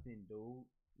nothing, dude.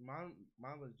 Mine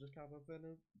was just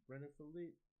Brendan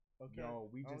Philippe. Okay. Yo,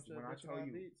 we just when I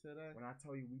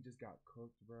tell you we just got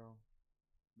cooked, bro.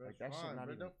 Like that shit not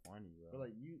even funny, bro. But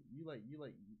like you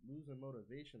losing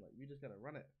motivation. Like we just gotta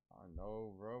run it. I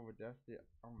know, bro. But that shit,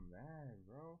 I'm mad,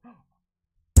 bro.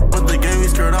 With the game we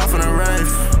skirt off in a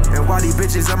rave. And why these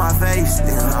bitches in my face?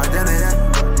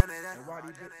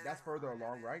 That's further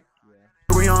along, right?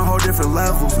 Yeah. We on whole different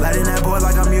levels. Lighting that boy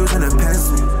like I'm using a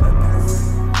pencil.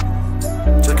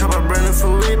 Just cup of Brendan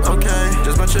Philippe, okay.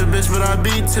 Just bunch of bitch, but I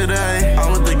beat today.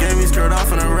 I'm with the game, he skirt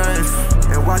off in a rave.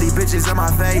 And why these bitches in my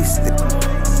face?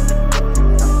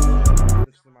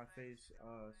 Bitches in my face,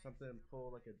 something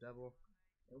pull like a devil.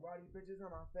 And why these bitches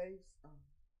in my face?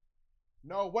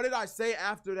 No, what did I say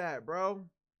after that, bro?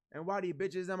 And why these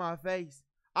bitches in my face?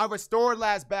 I restored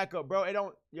last backup, bro. It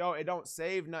don't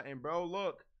save nothing, bro.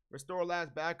 Look, restore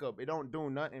last backup. It don't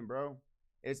do nothing, bro.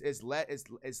 It's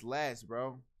last,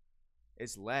 bro.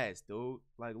 It's last, dude.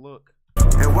 Like, look.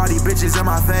 And why these bitches in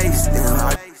my face?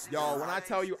 Yo, when I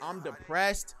tell you I'm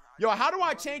depressed, yo, how do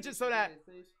I change it so that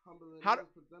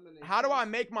how do I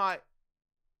make my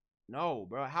no,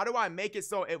 bro? How do I make it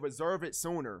so it reserve it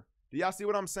sooner? Do y'all see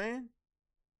what I'm saying?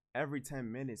 Every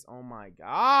 10 minutes. Oh my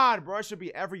God, bro. It should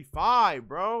be every 5,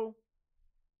 bro.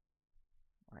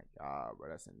 My God, bro.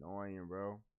 That's annoying,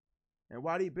 bro. And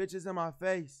why these bitches in my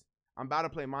face? I'm about to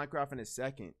play Minecraft in a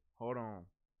second. Hold on.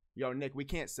 Yo, Nick, we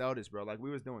can't sell this, bro. Like, we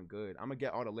was doing good. I'm gonna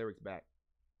get all the lyrics back.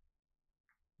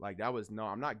 Like, that was, no,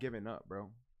 I'm not giving up, bro.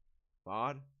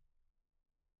 Bod.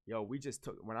 Yo, we just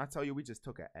took, when I tell you we just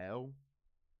took a L.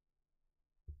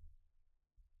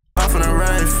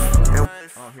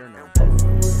 Oh, here no.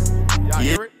 Y'all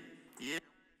hear it? Yeah.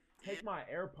 Take my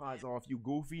AirPods off, you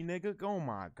goofy nigga. Oh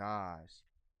my gosh.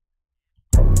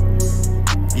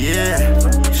 Yeah,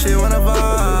 she wanna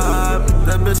vibe.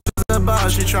 That bitch is the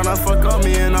boss. She tryna fuck on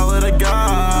me and all of the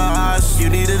guys. You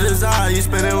need a desire, you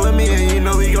spend it with me and you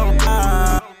know we gon'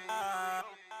 ride.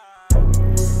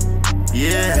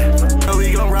 Yeah, know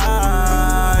we gon'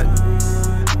 ride.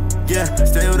 Yeah,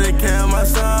 stay with the K on my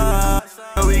side.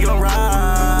 Know we gon'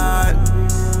 ride.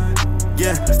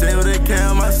 Yeah, stay with the K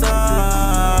on my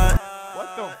side.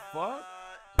 What the fuck?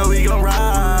 Know we gon'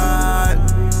 ride.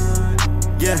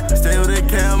 Yeah, stay with the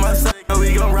K on my side. Know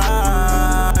we gon'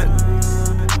 ride.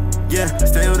 Yeah,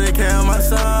 stay with the K on my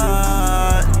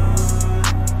side.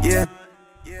 Yeah.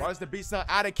 Why is the beat sound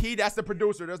out of key? That's the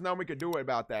producer. There's nothing we could do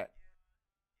about that.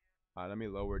 All right, let me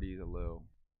lower these a little.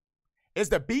 Is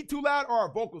the beat too loud or our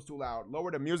vocals too loud?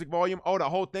 Lower the music volume. Oh, the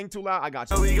whole thing too loud? I got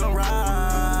you. Know we gon'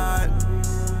 ride.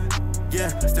 Yeah,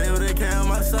 stay with the K on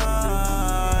my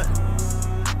side.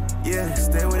 Yeah,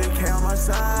 stay with the K on my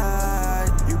side.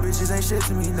 You bitches ain't shit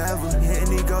to me, never. Hitting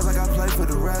these girls like I play for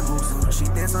the rebels. She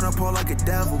dance on the pole like a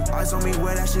devil. Ice on me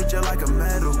wear that shit just like a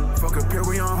medal. Fuck a pure,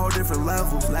 we on whole different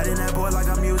levels. Lighting that boy like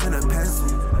I'm using a pencil.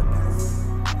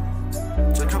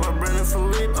 Just come up Brandon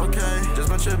Philippe, okay. Just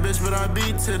bunch of bitch, but I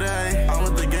beat today. I'm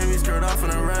with the game, he skirt off in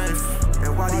a rave.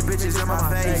 And why these bitches in my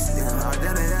face?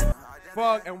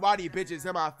 Fuck, and why these bitches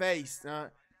in my face?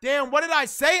 Damn, what did I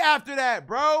say after that,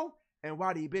 bro? And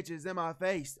why these bitches in my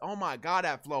face? Oh my God,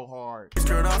 that flow hard.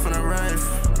 Skirt off in a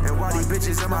rave. And why these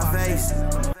bitches in my face?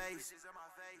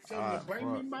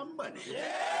 Bring me my money.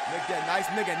 Nick, that nice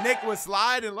nigga Nick was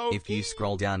sliding low. If you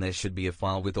scroll down, there should be a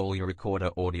file with all your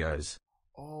recorder audios.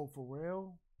 Oh, for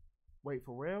real? Wait,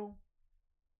 for real?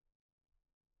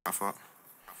 I fuck.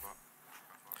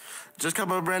 Just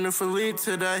come up Brandon Philippe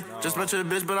today. No. Just bunch of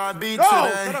bitch, but I beat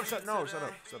today.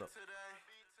 Shut up.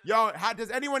 Yo,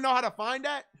 does anyone know how to find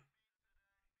that?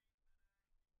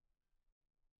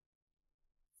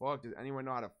 Fuck, does anyone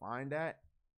know how to find that?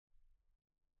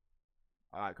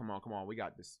 All right, come on. We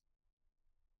got this.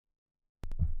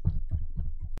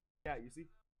 Yeah, you see?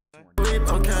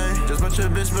 Okay, just bunch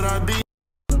of bitch, but I beat.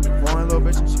 Foreign little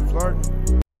bitch and she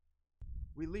flirting.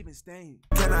 We leaving stain.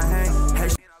 Can I hang?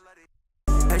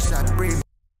 Hey, shot breathe.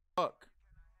 Fuck.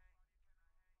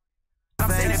 I'm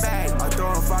saying it back. I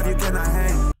throw a 5, you cannot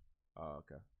hang. Oh,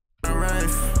 okay.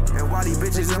 And why these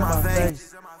bitches in my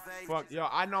face? Fuck, yo,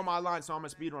 I know my line, so I'm gonna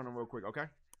speed run them real quick, okay?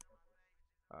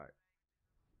 Alright.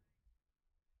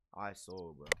 I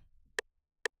sold, bro.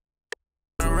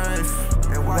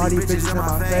 And why these bitches in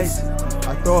my face?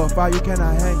 I throw a 5, you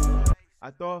cannot hang.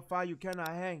 I throw a 5, you cannot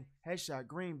hang. Headshot,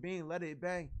 green bean, let it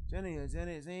bang. Jenny, let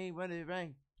it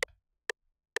bang.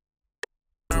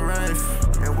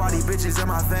 And why these bitches in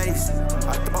my face?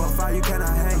 I throw a 5, you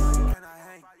cannot hang.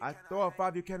 I throw a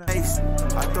 5, you cannot hang.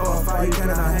 I throw a 5, you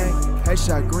cannot hang.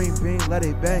 Headshot, green bean, let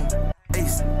it bang.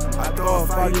 I throw a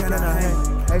 5, you cannot hang.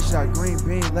 Headshot, green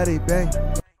bean, let it bang.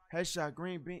 Headshot,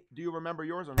 green bean. Do you remember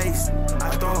yours or not?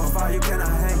 I throw a 5, you cannot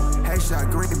hang.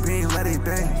 Headshot, green bean, let it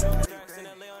bang.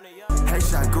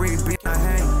 Headshot, green bean, I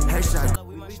hang. Headshot,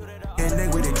 and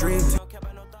nigga with a dream.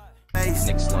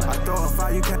 Next slide. I throw a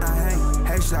 5, you cannot hang.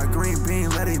 Headshot, green bean,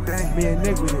 let it bang. Me and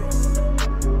Nick with it.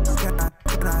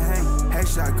 Can I hang?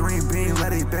 Headshot, green bean,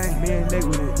 let it bang. Me and Nick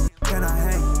with it. Can I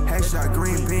hang? Headshot,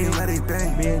 green bean, let it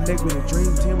bang. Me and Nick with a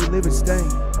dream team, we live and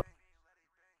stain.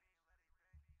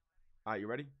 Alright, you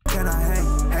ready? Can I hang?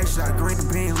 Headshot, green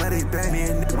bean, let it bang. Me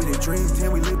and Nick with a dream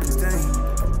team, we live and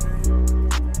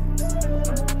stain.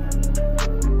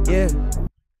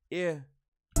 Yeah.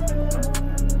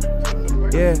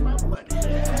 Yeah.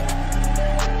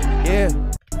 Yeah.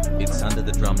 It's under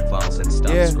the drum files and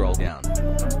start Yeah. scroll down.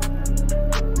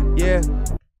 Yeah.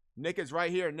 Nick is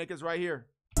right here. Nick is right here.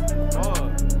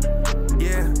 Oh.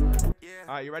 Yeah. Yeah.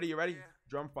 All right, you ready? You ready?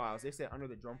 Drum files. They said under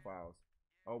the drum files.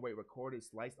 Oh wait, recorded,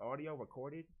 sliced audio,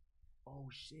 recorded. Oh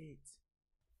shit.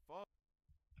 Fuck.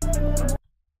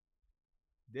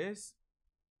 This.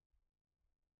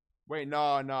 Wait,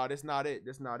 no, this not it.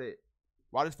 This not it.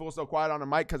 Why this fool so quiet on the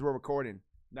mic? Cause we're recording.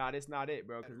 Nah, this not it,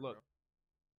 bro. Cause look.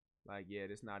 Like, yeah,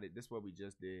 this not it. This what we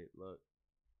just did. Look.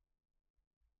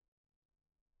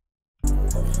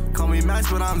 Call me Max,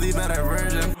 but I'm the better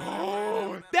version.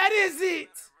 Oh, that is it.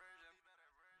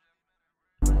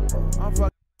 I'm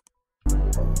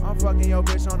fucking your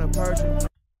bitch on a Persian.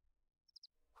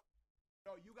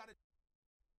 Yo, you gotta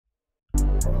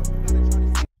try to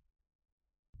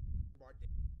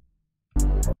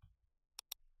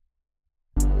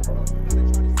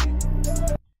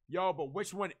Yo, but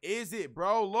which one is it,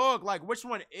 bro? Look, like, which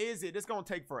one is it? This gonna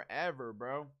take forever,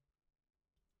 bro.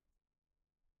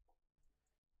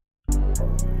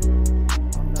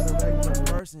 I'm not a regular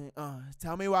person.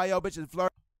 Tell me why your bitch is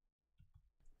flirting.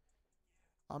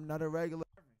 I'm not a regular.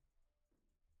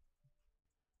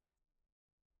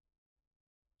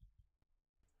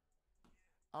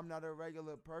 I'm not a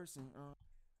regular person.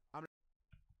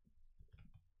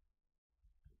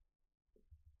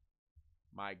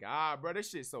 My God, bro, this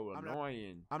shit's so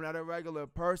annoying. I'm not a regular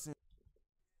person.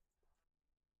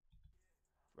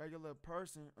 Regular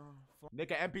person.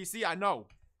 Nigga, NPC, I know.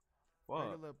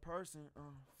 Fuck. Regular person.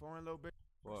 Foreign little bitch.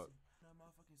 Fuck. That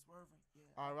motherfucking swerving.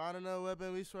 Yeah. I ride in a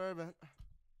weapon, we swerving.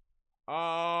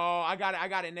 Oh, I got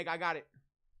it, nigga, I got it.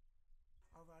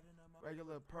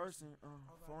 Regular person.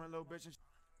 Foreign little bitch.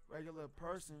 Regular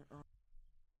person.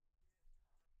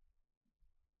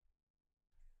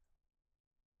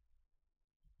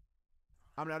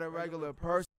 I'm not a regular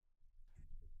person.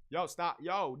 Yo, stop.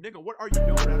 Yo, nigga, what are you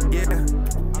doing? Yeah.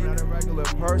 I'm not a regular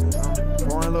person.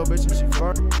 Foreign little bitch and she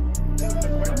flirting.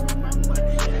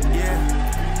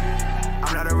 Yeah.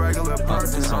 I'm not a regular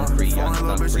person. Song free, young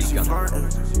Foreign little thug bitch free, and she young. flirting.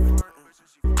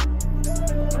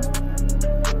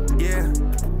 Yeah.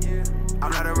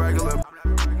 I'm not a regular.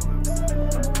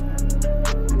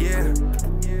 Yeah.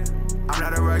 I'm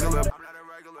not a regular.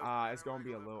 It's gonna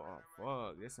be a little,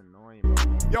 fuck, this annoying, bro.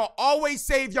 Yo, always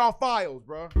save y'all files,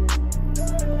 bro.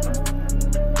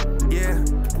 Yeah.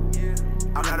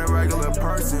 I'm not a regular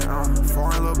person.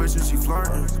 Foreign little bitch and she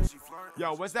flirting.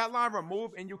 Yo, was that line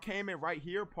removed and you came in right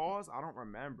here? Pause. I don't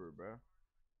remember, bro.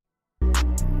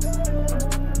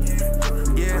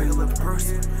 Yeah, regular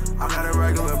person. I'm not a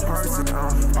regular person.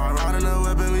 I ride in a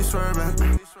weapon, we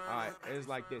swerving. Alright, it was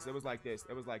like this. It was like this.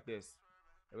 It was like this.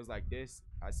 It was like this.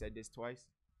 I said this twice.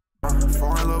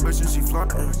 Foreign little bitch and she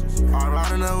flirting. I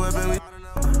ride in a weapon, we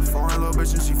Foreign little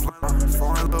bitch and she flirting.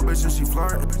 Foreign little bitch and she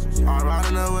flirting. I ride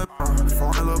in a weapon.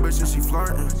 Foreign little bitch and she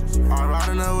flirting. I ride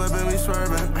in a weapon, we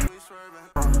swerving.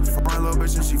 Foreign little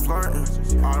bitch and she flirting.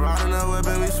 I ride in a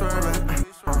weapon, we swerving.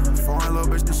 Foreign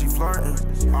little bitch and she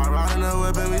flirting. I ride in a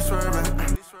weapon, we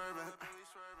swerving.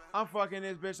 I'm fucking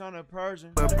this bitch on a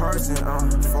Persian. The person,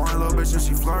 foreign little bitch and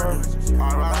she flirting.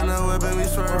 I ride in a weapon, we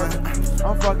swerving.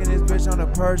 I'm fucking this bitch on a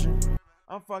Persian.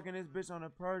 I'm fucking this bitch on a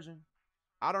Persian.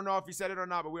 I don't know if he said it or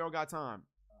not, but we don't got time.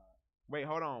 Wait,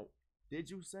 hold on. Did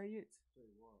you say it?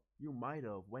 You might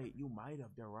have. Wait, you might have.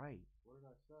 They're right. What did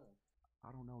I say?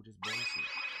 I don't know. Just bullshit.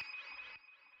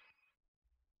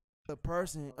 The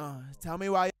person, tell me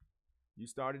why. You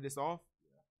started this off?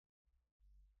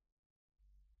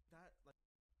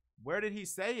 Where did he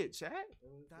say it, chat?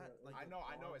 I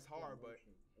know it's hard, but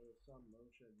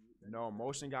No,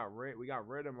 motion got rid. We got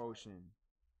rid of motion.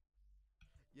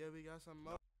 Yeah, we got some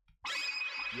more.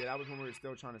 Yeah, that was when we were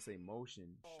still trying to say motion.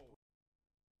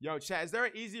 Yo, chat, is there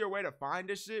an easier way to find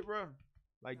this shit, bro?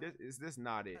 Like, this is this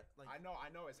not it? I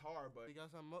know it's hard, but We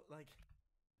got some more, like.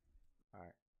 All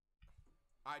right.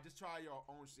 all right, just try your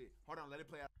own shit. Hold on, let it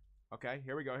play out. Okay,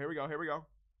 here we go. Here we go. Here we go.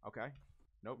 Okay.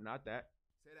 Nope, not that.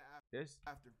 Say that This.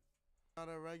 after. Not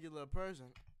a regular person.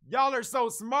 Y'all are so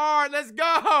smart. Let's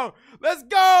go. Let's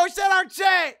go. Shout out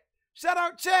chat. Shout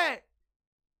out chat.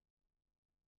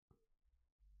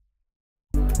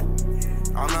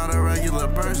 I'm not a regular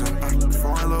person.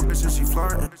 Foreign little bitch and she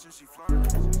flirting.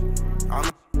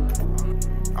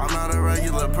 I'm not a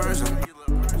regular person.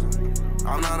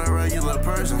 I'm not a regular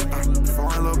person.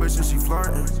 Foreign little bitch and she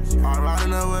flirting. I ride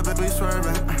in a weapon, we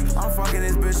swerving. I'm fucking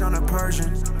this bitch on a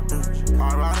Persian.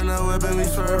 I ride in a weapon, we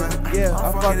swerving. Yeah,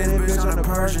 I'm fucking this bitch on a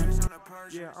Persian.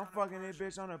 Yeah, Yeah, I'm fucking that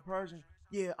bitch on a Persian.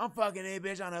 Yeah, I'm fucking that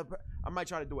bitch on a I might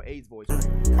try to do an AIDS voice. Yeah,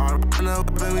 I'm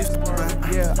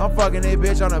fucking that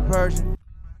bitch on a Persian.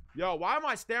 Yo, why am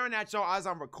I staring at y'all as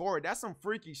I'm recording? That's some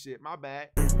freaky shit. My bad.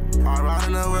 Yeah, I'm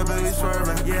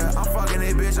fucking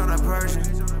that bitch on a Persian.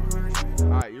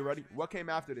 All right, you ready? What came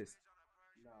after this?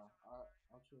 No,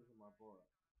 I'm choosing my boy.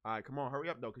 All right, come on, hurry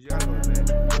up though, cause you gotta go to bed.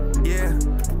 Yeah,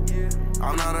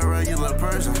 I'm not a regular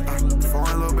person.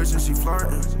 Foreign little bitch and she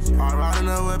flirting. I ride in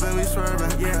the whip and we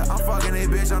swerving. Yeah, I'm fucking that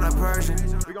bitch on a Persian.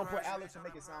 We gonna put Alex to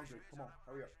make it sound good. Come on,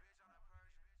 hurry up.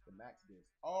 The Max diss.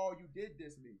 Oh, you did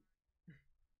diss me.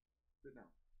 Sit down.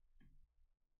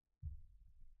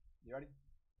 You ready?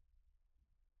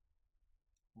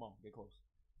 Come on, get close.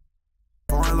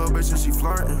 Foreign little bitch and she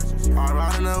flirting. I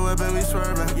ride in the whip and we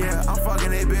swerving. Yeah, I'm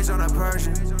fucking that bitch on a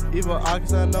Persian. Evil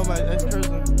Ox, I know my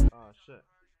ex-person. Oh shit.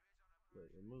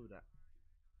 Wait, remove that.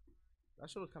 That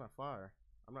shit was kind of fire.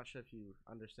 I'm not sure if you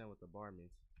understand what the bar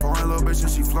means. Foreign little bitch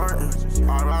and she flirting.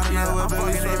 I ride in the whip and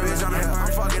we swerving. Yeah,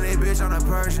 I'm fucking that bitch on a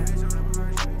Persian.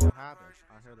 What happened?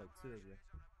 I heard like 2 of you.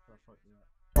 So fuck me up.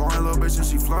 Foreign little bitch and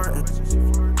she flirting.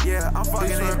 Yeah, I'm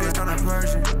fucking that bitch on a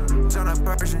Persian. On a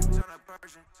Persian.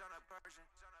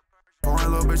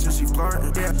 Foreign little bitch and she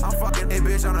flirting. Yeah, I'm fucking that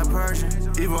bitch on a Persian.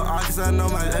 Evil Ox, I know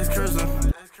my ex-person. I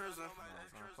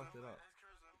fucked it up.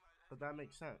 But that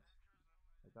makes sense.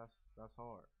 Like that's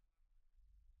hard.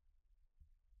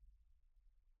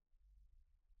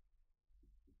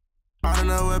 I don't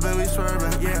know what baby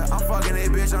swerving. Yeah, I'm fucking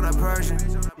that bitch on a Persian.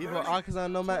 Evil Ox, I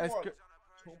know my ex.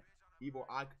 Evil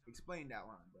Eye, explain that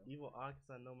line, bro. Evil Eye,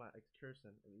 cause I know my ex-person,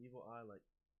 and Evil Eye like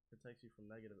protects you from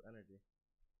negative energy.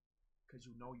 Cause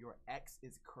you know your ex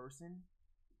is cursing.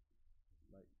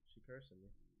 Like she cursing me.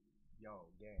 Yo,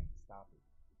 gang, stop it.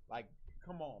 Like,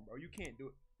 come on, bro. You can't do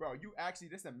it, bro. You actually,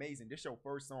 this is amazing. This your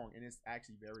first song, and it's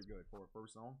actually very good for a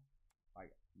first song.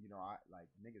 Like, you know, I like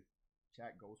niggas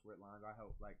chat ghost with lines. I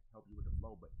help you with the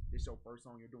flow, but this your first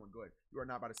song. You're doing good. You are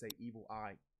not about to say Evil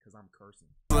Eye, cause I'm cursing.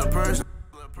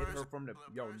 Hit her from the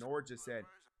Nora just said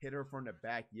hit her from the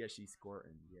back. Yeah, she's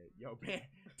squirting. Yeah, yo, man,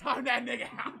 time that nigga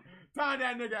out. Time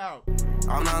that nigga out.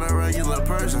 I'm not a regular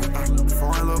person.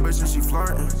 Foreign little bitch and she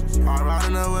flirting. I ride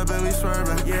in the whip and we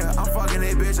swerving. Yeah, I'm fucking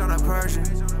that bitch on a Persian.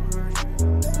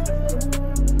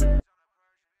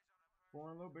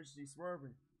 Foreign little bitch, she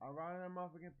swerving. I ride in a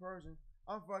motherfucking Persian.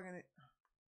 I'm fucking that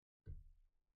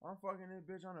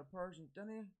bitch on a Persian. Done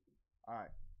it. All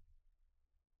right.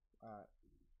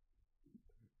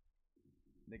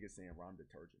 Niggas saying rhyme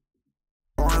detergent.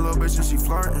 Foreign little bitch and she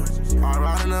flirting. I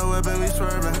ride in the whip and we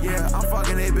swerving. Yeah, I'm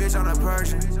fucking that bitch on a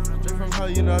Persian. Straight from hell,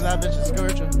 you know that bitch is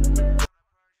scorching.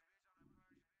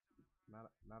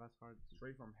 Not as hard.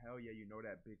 Straight from hell, yeah, you know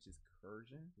that bitch is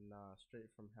Persian. Nah, straight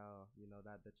from hell, you know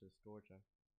that bitch is scorching.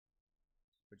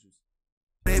 But you.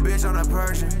 That bitch on a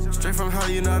Persian. Straight from hell,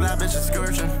 you know that bitch is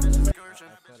scorching. I said it like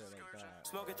that.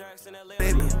 Smoking tracks in LA. I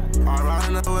ride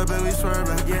in the whip and we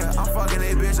swerving. Yeah, I'm fucking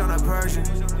that bitch on a Persian.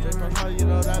 Straight from hell, you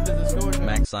know that bitch is scorching.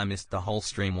 Max, I missed the whole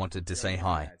stream. Wanted to say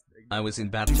hi. I was in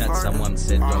bad chat. Someone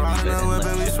said doggy bed and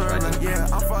left shit threatened. Yeah,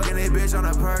 I'm fucking that bitch on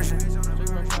a Persian. Straight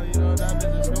from hell, you know that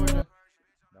bitch is scorching.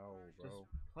 No, bro. Just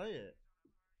play it.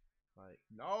 Like,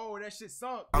 no, that shit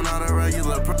sucks. I'm not a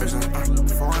regular person.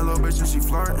 Foreign little bitch and she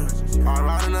flirting. I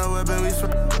ride in the whip and we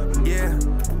swerving. Yeah,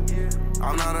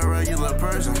 I'm not a regular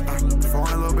person.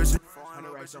 Foreign little bitch.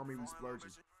 100 racks on me, we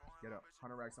splurging. Get up.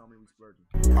 100 racks on me, we splurging.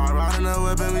 I ride in the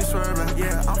whip and we swerving.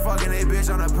 Yeah, I'm fucking that bitch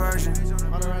on a Persian.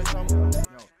 100 racks on me. Yo,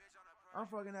 I'm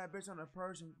fucking that bitch on a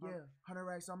Persian. Yeah, 100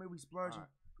 racks on me, we splurging.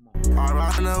 Right. I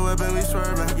ride in the whip and we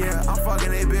swerving. Yeah, I'm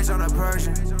fucking that bitch on a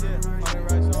Persian. Yeah,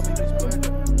 100 racks on me, we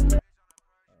splurging.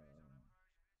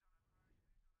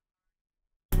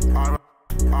 I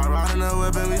ride in the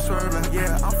whip and we swerving.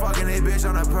 Yeah, I'm fucking that bitch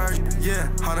on a Persian. Yeah,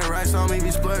 100 racks on me,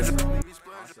 we splurging.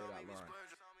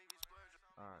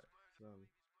 Alright, so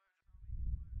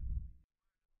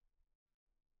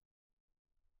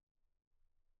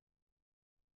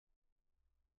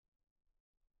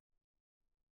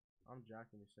I'm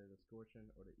jacking to say the scorching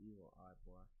or the evil eye,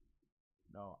 boy.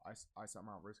 No, I set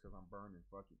my wrist cause I'm burning.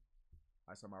 Fuck it.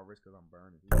 I set my wrist cause I'm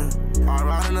burning. I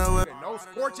ride in the whip. No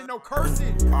scorching, no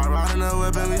cursing. I ride in the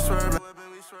whip and we swerving.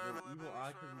 Evil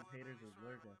eye cause these haters is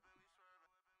lurking.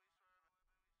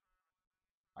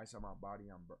 I saw my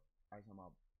body. I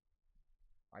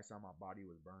saw my body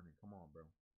was burning. Come on, bro.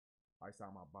 I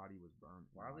saw my body was burning.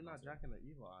 Why are we not jacking the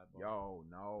evil eye, bro? Yo,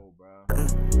 no, bro.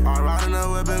 I ride in the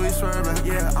whip and we swerving.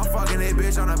 Yeah, I'm fucking that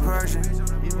bitch on a Persian.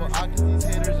 Evil eye cause these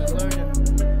haters is lurking.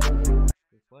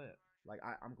 Just play it. Like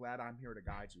I'm glad I'm here to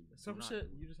guide you. Some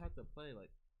shit you just have to play like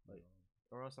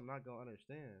or else I'm not gonna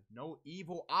understand. No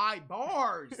evil eye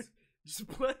bars. Just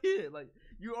play it. Like,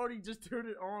 you already just turned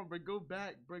it on, but go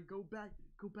back, bro. Go back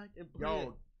and play it.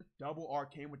 Yo, double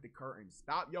arcane with the curtains.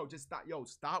 Stop, yo, just stop. Yo,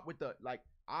 stop with the, like,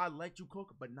 I let you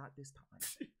cook, but not this time.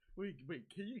 Wait,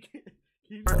 can you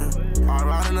I'm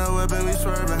riding the whip and we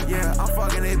swerving. Yeah, I'm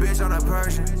fucking a bitch on a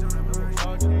Persian.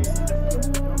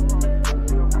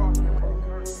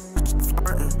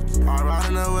 I'm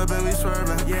riding the whip and we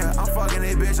swerving. Yeah, I'm fucking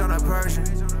a bitch on a Persian.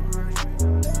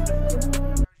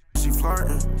 She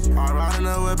flirting. I'm riding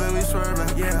the whip and we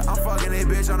swerving. Yeah, I'm fucking a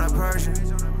bitch on a Persian.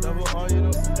 double R, you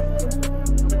know?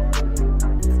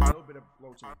 A little bit of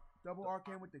blow chain. Double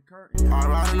arcane with the curtain. I'm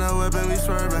riding the whip and we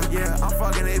swerving. Yeah, I'm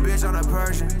fucking a bitch on a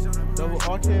Persian. Double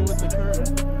arcane with the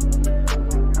curtain.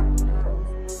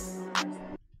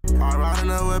 I'm riding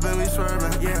the whip and we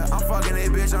swerving. Yeah, I'm fucking a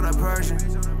bitch on a Persian.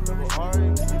 Double R.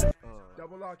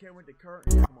 Double arcane with the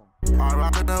curtain. Come on. I'm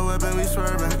riding the whip and we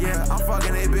swerving. Yeah, I'm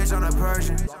fucking a bitch on a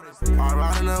Persian. I'm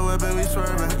riding the whip and we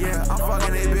swerving. Yeah, I'm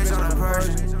fucking a bitch on a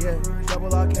Persian. Yeah,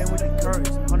 double arcane with the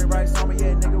curtains. 100 racks on me,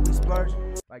 yeah, nigga, we splurge.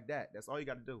 Like that. That's all you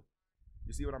got to do.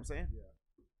 You see what I'm saying?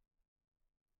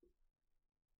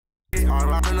 Yeah. I'm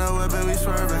riding the whip and we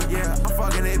swerving. Yeah, I'm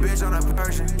fucking a bitch on a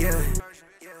Persian. Yeah.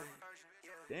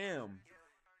 Damn.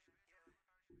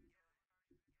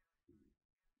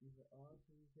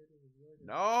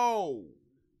 No.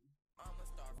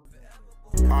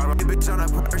 I'm a bitch on a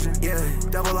Persian. Yeah,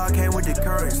 double arcane with the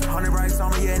curtains. 100 racks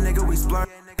on me, yeah, nigga, we splurge.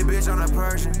 Bitch on a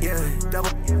Persian. Yeah, double.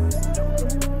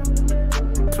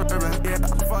 Yeah,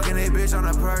 I'm fucking a bitch on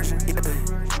a Persian.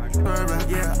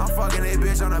 Yeah, I'm fucking a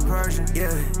bitch on a Persian.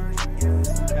 Yeah.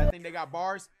 I think they got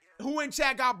bars. Who in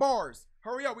chat got bars?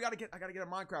 Hurry up, I gotta get a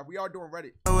Minecraft. We are doing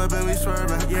Reddit. Whipping, we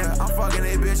swerving. Yeah, I'm fucking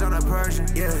a bitch on a Persian.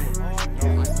 Yeah.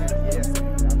 No, I said yes.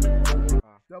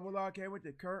 Double arcane with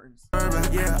the curtains.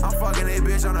 Yeah, I'm fucking a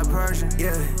bitch on a Persian.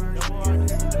 Yeah. Double arcane with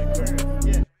the curtain.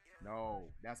 Yeah.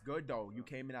 No, that's good though. You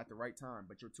came in at the right time,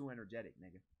 but you're too energetic,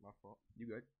 nigga. My fault. You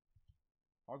good?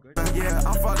 All good. Yeah,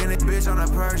 I'm fucking a bitch on a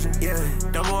Persian. Yeah.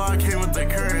 Double arcane with the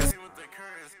curtains.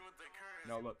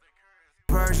 No, look.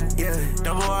 Persian, yeah.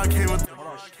 Double arcane with the Hold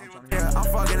on. yeah. I'm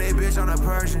fucking a bitch on a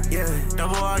Persian, yeah.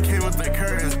 Double arcane with the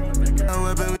curtains.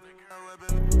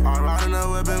 I'm riding the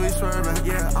whip and we swerving,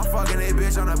 yeah. I'm fucking a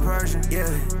bitch on a Persian, yeah.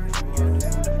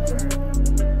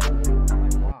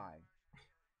 Like, why?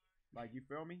 Like, you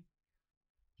feel me?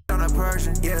 On a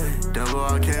Persian, yeah. Double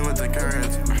arcane with the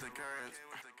curtains.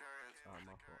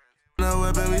 The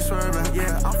whip and we swerving,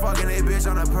 yeah. I'm fucking a bitch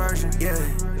on a Persian, yeah.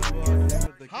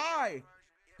 Hi.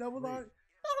 Double arcane.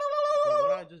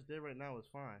 What I just did right now was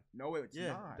fine. No, it's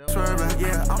not. Swerving,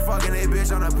 yeah. I'm fucking a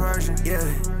bitch on a Persian, yeah.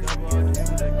 Double arcane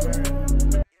with the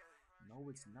curtain. No,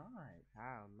 it's not.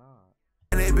 How not?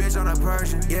 A bitch on a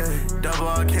Persian, yeah. Double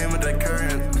arcane with the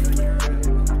curtains.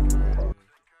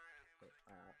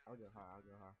 I'll go high.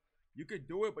 You could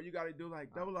do it, but you gotta do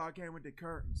like double arcane with the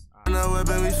curtains. The whip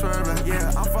and we swerving,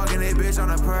 yeah. I'm fucking a bitch on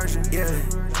a Persian, yeah.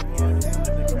 Double arcane with the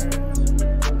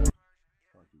curtains.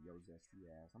 Fuck you, yo, zesty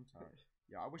ass. I'm tired.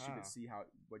 Yo, I wish you could see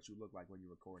what you look like when you're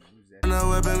recording. You zesty. The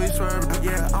whip and we swerving,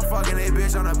 yeah. I'm fucking a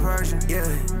bitch on a Persian, yeah.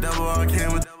 Double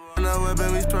arcane with the whip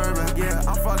and we swerving, yeah.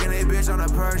 I'm fucking a bitch on a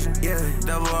Persian, yeah.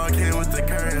 Double arcane with the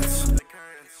curtains.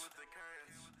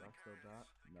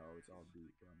 No, it's all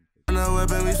beat. The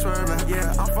whip and we swerving,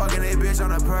 yeah. I'm fucking a bitch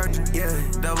on a Persian, yeah.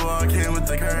 Double arcane with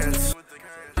the curtains.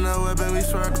 The whip and we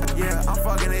swerving, yeah. I'm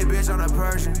fucking a bitch on a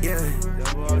Persian, yeah.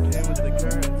 Double arcane with the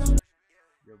curtains.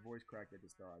 Your voice cracked at the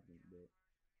start, I think, bro.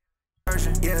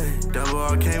 Persian, yeah. Double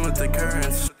arcane with the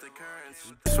curtains.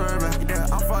 Swerving, yeah.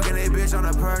 I'm fucking a bitch on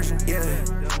a Persian, yeah.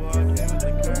 Double arcane with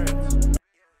the curtains.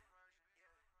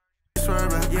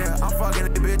 Swerving, yeah. I'm fucking a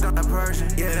bitch on a Persian,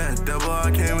 yeah. Double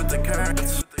arcane with the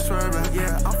curtains. Swerving,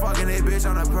 yeah. I'm fucking a bitch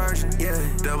on a Persian, yeah.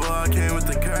 Double arcane with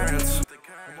the curtains.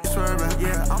 Swerving,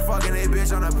 yeah. I'm fucking a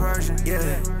bitch on a Persian,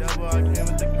 yeah. Double arcane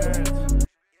with the curtains.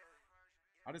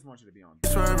 I just want you to be on.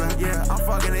 Swerving, yeah. I'm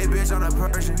fucking a bitch on a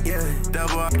Persian, yeah.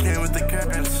 Double arcane with the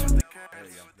curtains. There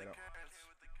you go. Get up.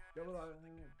 Double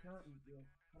arcane with the curtains, yeah.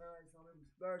 100 racks on me, we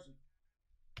splurging.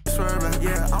 Swerving,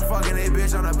 yeah. I'm fucking a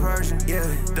bitch on a Persian, yeah.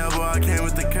 Double arcane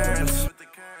with the curtains.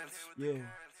 Yeah.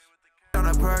 On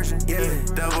a Persian, yeah.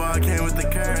 Double arcane with the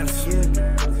curtains.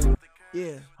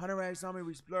 Yeah. 100 racks on me,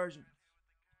 we splurging.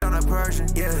 On a Persian,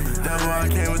 yeah. Double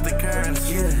arcane with the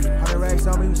curtains. Yeah. 100 racks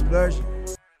on me, we splurging.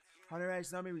 100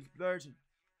 racks on me, we splurging.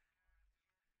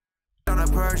 On a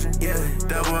Persian, yeah.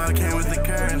 Double arcane with the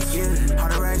curtains. Yeah.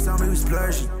 100 racks on me, we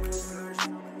splurging.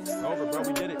 Over, bro.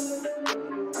 We did it.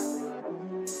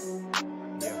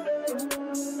 Yeah.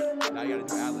 Now you gotta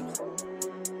do ad-libs.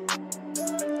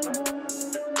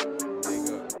 There you go.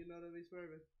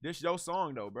 This your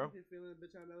song though, bro. Feeling,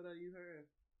 bitch, I know that you heard.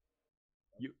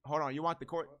 You hold on. You want the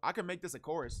chorus? I can make this a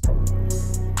chorus.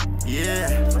 Yeah,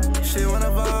 she wanna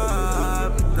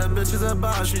vibe. That bitch is a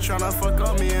boss. She tryna fuck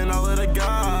on me and all of the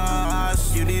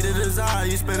guys. You need a desire.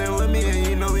 You spend it with me and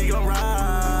you know we gon'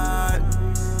 ride.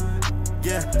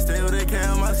 Yeah, stay with a K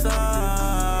on my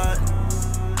side.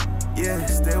 Yeah,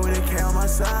 stay with a K on my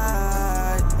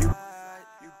side.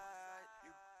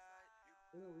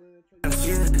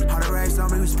 Yeah, how the racks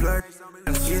on me was blurred.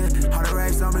 Yeah, how the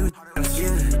racks on me was.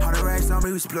 Yeah, how the racks on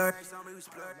me was blurred.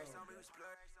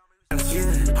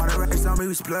 Yeah, how the racks on me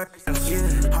was blurred.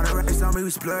 Yeah, how the racks on me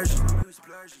was blurred.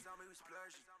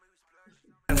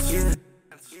 Yeah.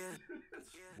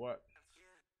 What?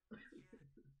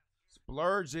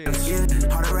 Splurging. Yeah,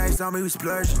 how the racks on me was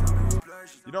blurred.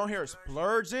 You don't hear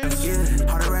splurging? Yeah,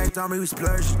 how the racks on me was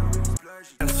blurred.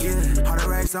 Yeah, how the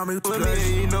racks on me was blurred.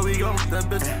 You know we gon' that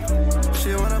bitch.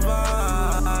 She wanna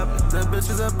vibe. That bitch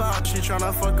is a bop. She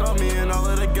tryna fuck on me and all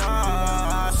of the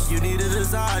guys. You need a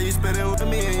desire. You spend it with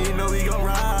me and you know we gon'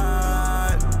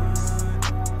 ride.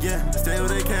 Yeah, stay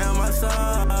with a K on my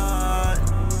side.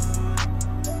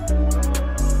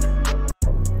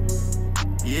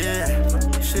 Yeah,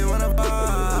 she wanna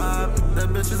vibe. That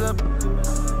bitch is a.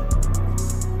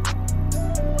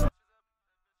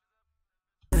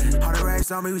 How the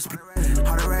racks on me was.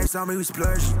 How the racks on me was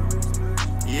splurge.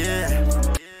 Yeah.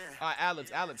 Alright,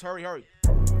 Alex, hurry.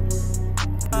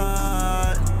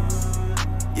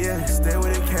 Yeah, stay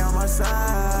with a K on my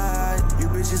side. You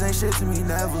bitches ain't shit to me,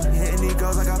 never. Hitting these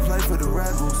girls like I play for the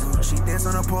rebels. She dance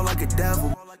on the pole like a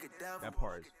devil. That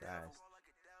part is fast.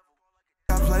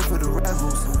 I play for the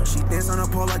rebels. She dance on the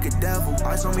pole like a devil.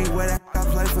 Ice on me wet, I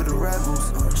play for the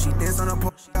rebels. She dance on the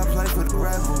pole, I play for the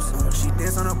rebels. She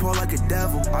dance on the pole like a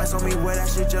devil. Ice on me wet, that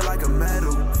shit just like a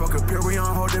metal. Fuck a pure, we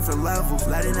on whole different levels.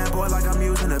 Letting that boy like I'm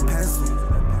using a pencil.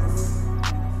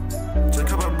 Just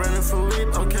come up Brandon for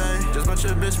weed, okay. Just not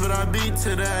your bitch, but I beat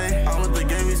today. I'm with the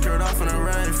game, we skirt off in a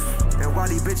rave. And why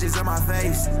these bitches in my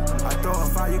face? I throw a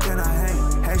fire, you cannot hang.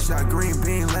 Headshot, green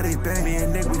bean, let it bang. Me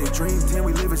and Nick, we the dream team,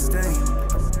 we leave it stain.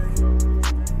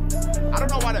 I don't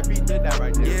know why that beat did that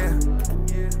right there. Yeah,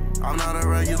 I'm not a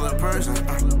regular person.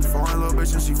 Foreign little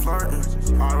bitch and she flirting.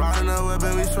 I riding the whip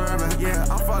and we swerving. Yeah,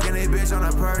 I'm fucking a bitch on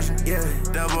a Persian. Yeah,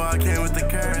 double I came with the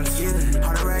curtains. Yeah,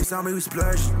 how the racks on me was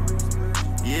splurging.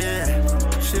 Yeah,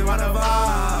 she wanna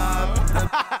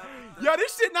vibe. Yo,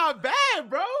 this shit not bad,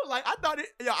 bro. Like I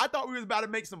thought we was about to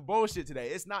make some bullshit today.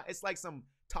 It's not. It's like some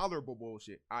tolerable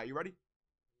bullshit. All right, you ready?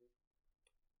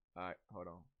 All right, hold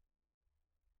on.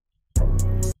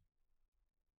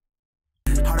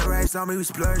 How the racks on me was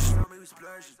splurging.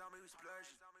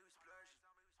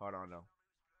 Hold on, though.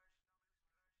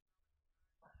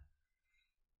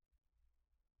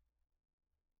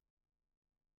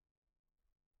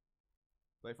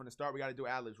 Play from the start. We got to do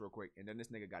ad-libs real quick. And then this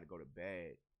nigga got to go to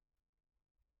bed.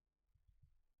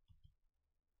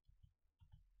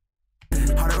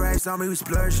 How the racks on me was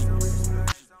splurging.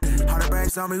 How the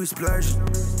racks on me was splurging.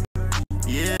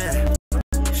 Yeah.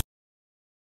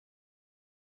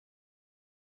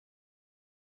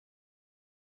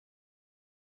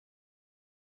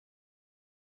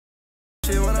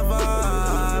 She wanna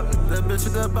vibe. That bitch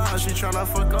is a boss. She tryna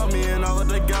fuck on me and all of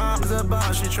the guys. A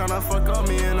boss. She tryna fuck on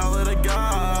me and all of the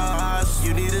guys.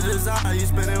 You need a desire. You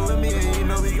spend it with me and you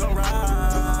know we gon'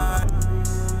 ride.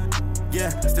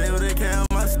 Yeah, stay with a K on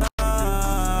my side.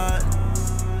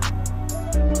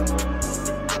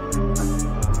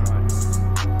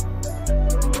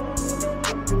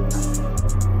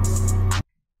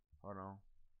 Hold on.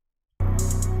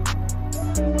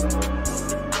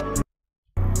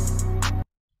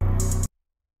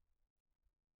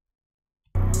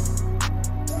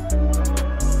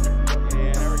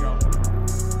 Yeah, there we go.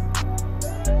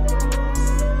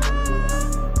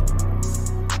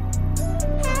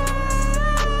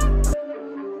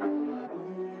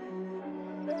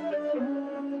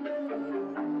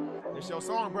 It's your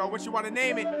song, bro. What you want to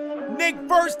name it? Nick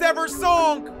first ever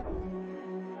song.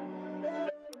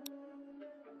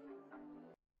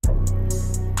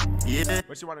 Yeah.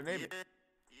 What you want to name it?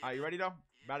 Are you ready though?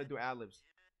 About to do ad-libs.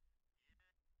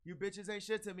 You bitches ain't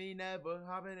shit to me, never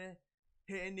hopping in,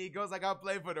 hitting these girls like I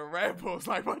play for the Red Bulls.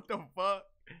 Like what the fuck?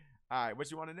 All right,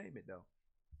 what you want to name it though?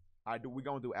 All right, we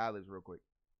gonna do ad-libs real quick.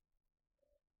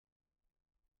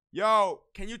 Yo,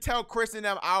 can you tell Chris and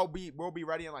them we'll be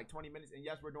ready in like 20 minutes? And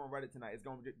yes, we're doing Reddit tonight. It's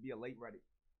gonna be a late Reddit.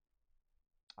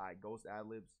 All right, ghost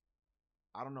ad-libs.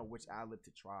 I don't know which ad-lib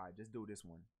to try. Just do this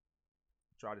one.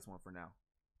 Try this one for now.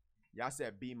 Y'all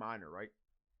said B minor, right?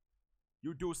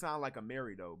 You do sound like a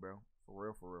Mary though, bro. For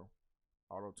real, for real.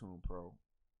 Auto-Tune Pro.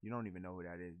 You don't even know who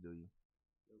that is, do you?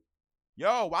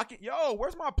 Yo,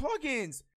 where's my plugins?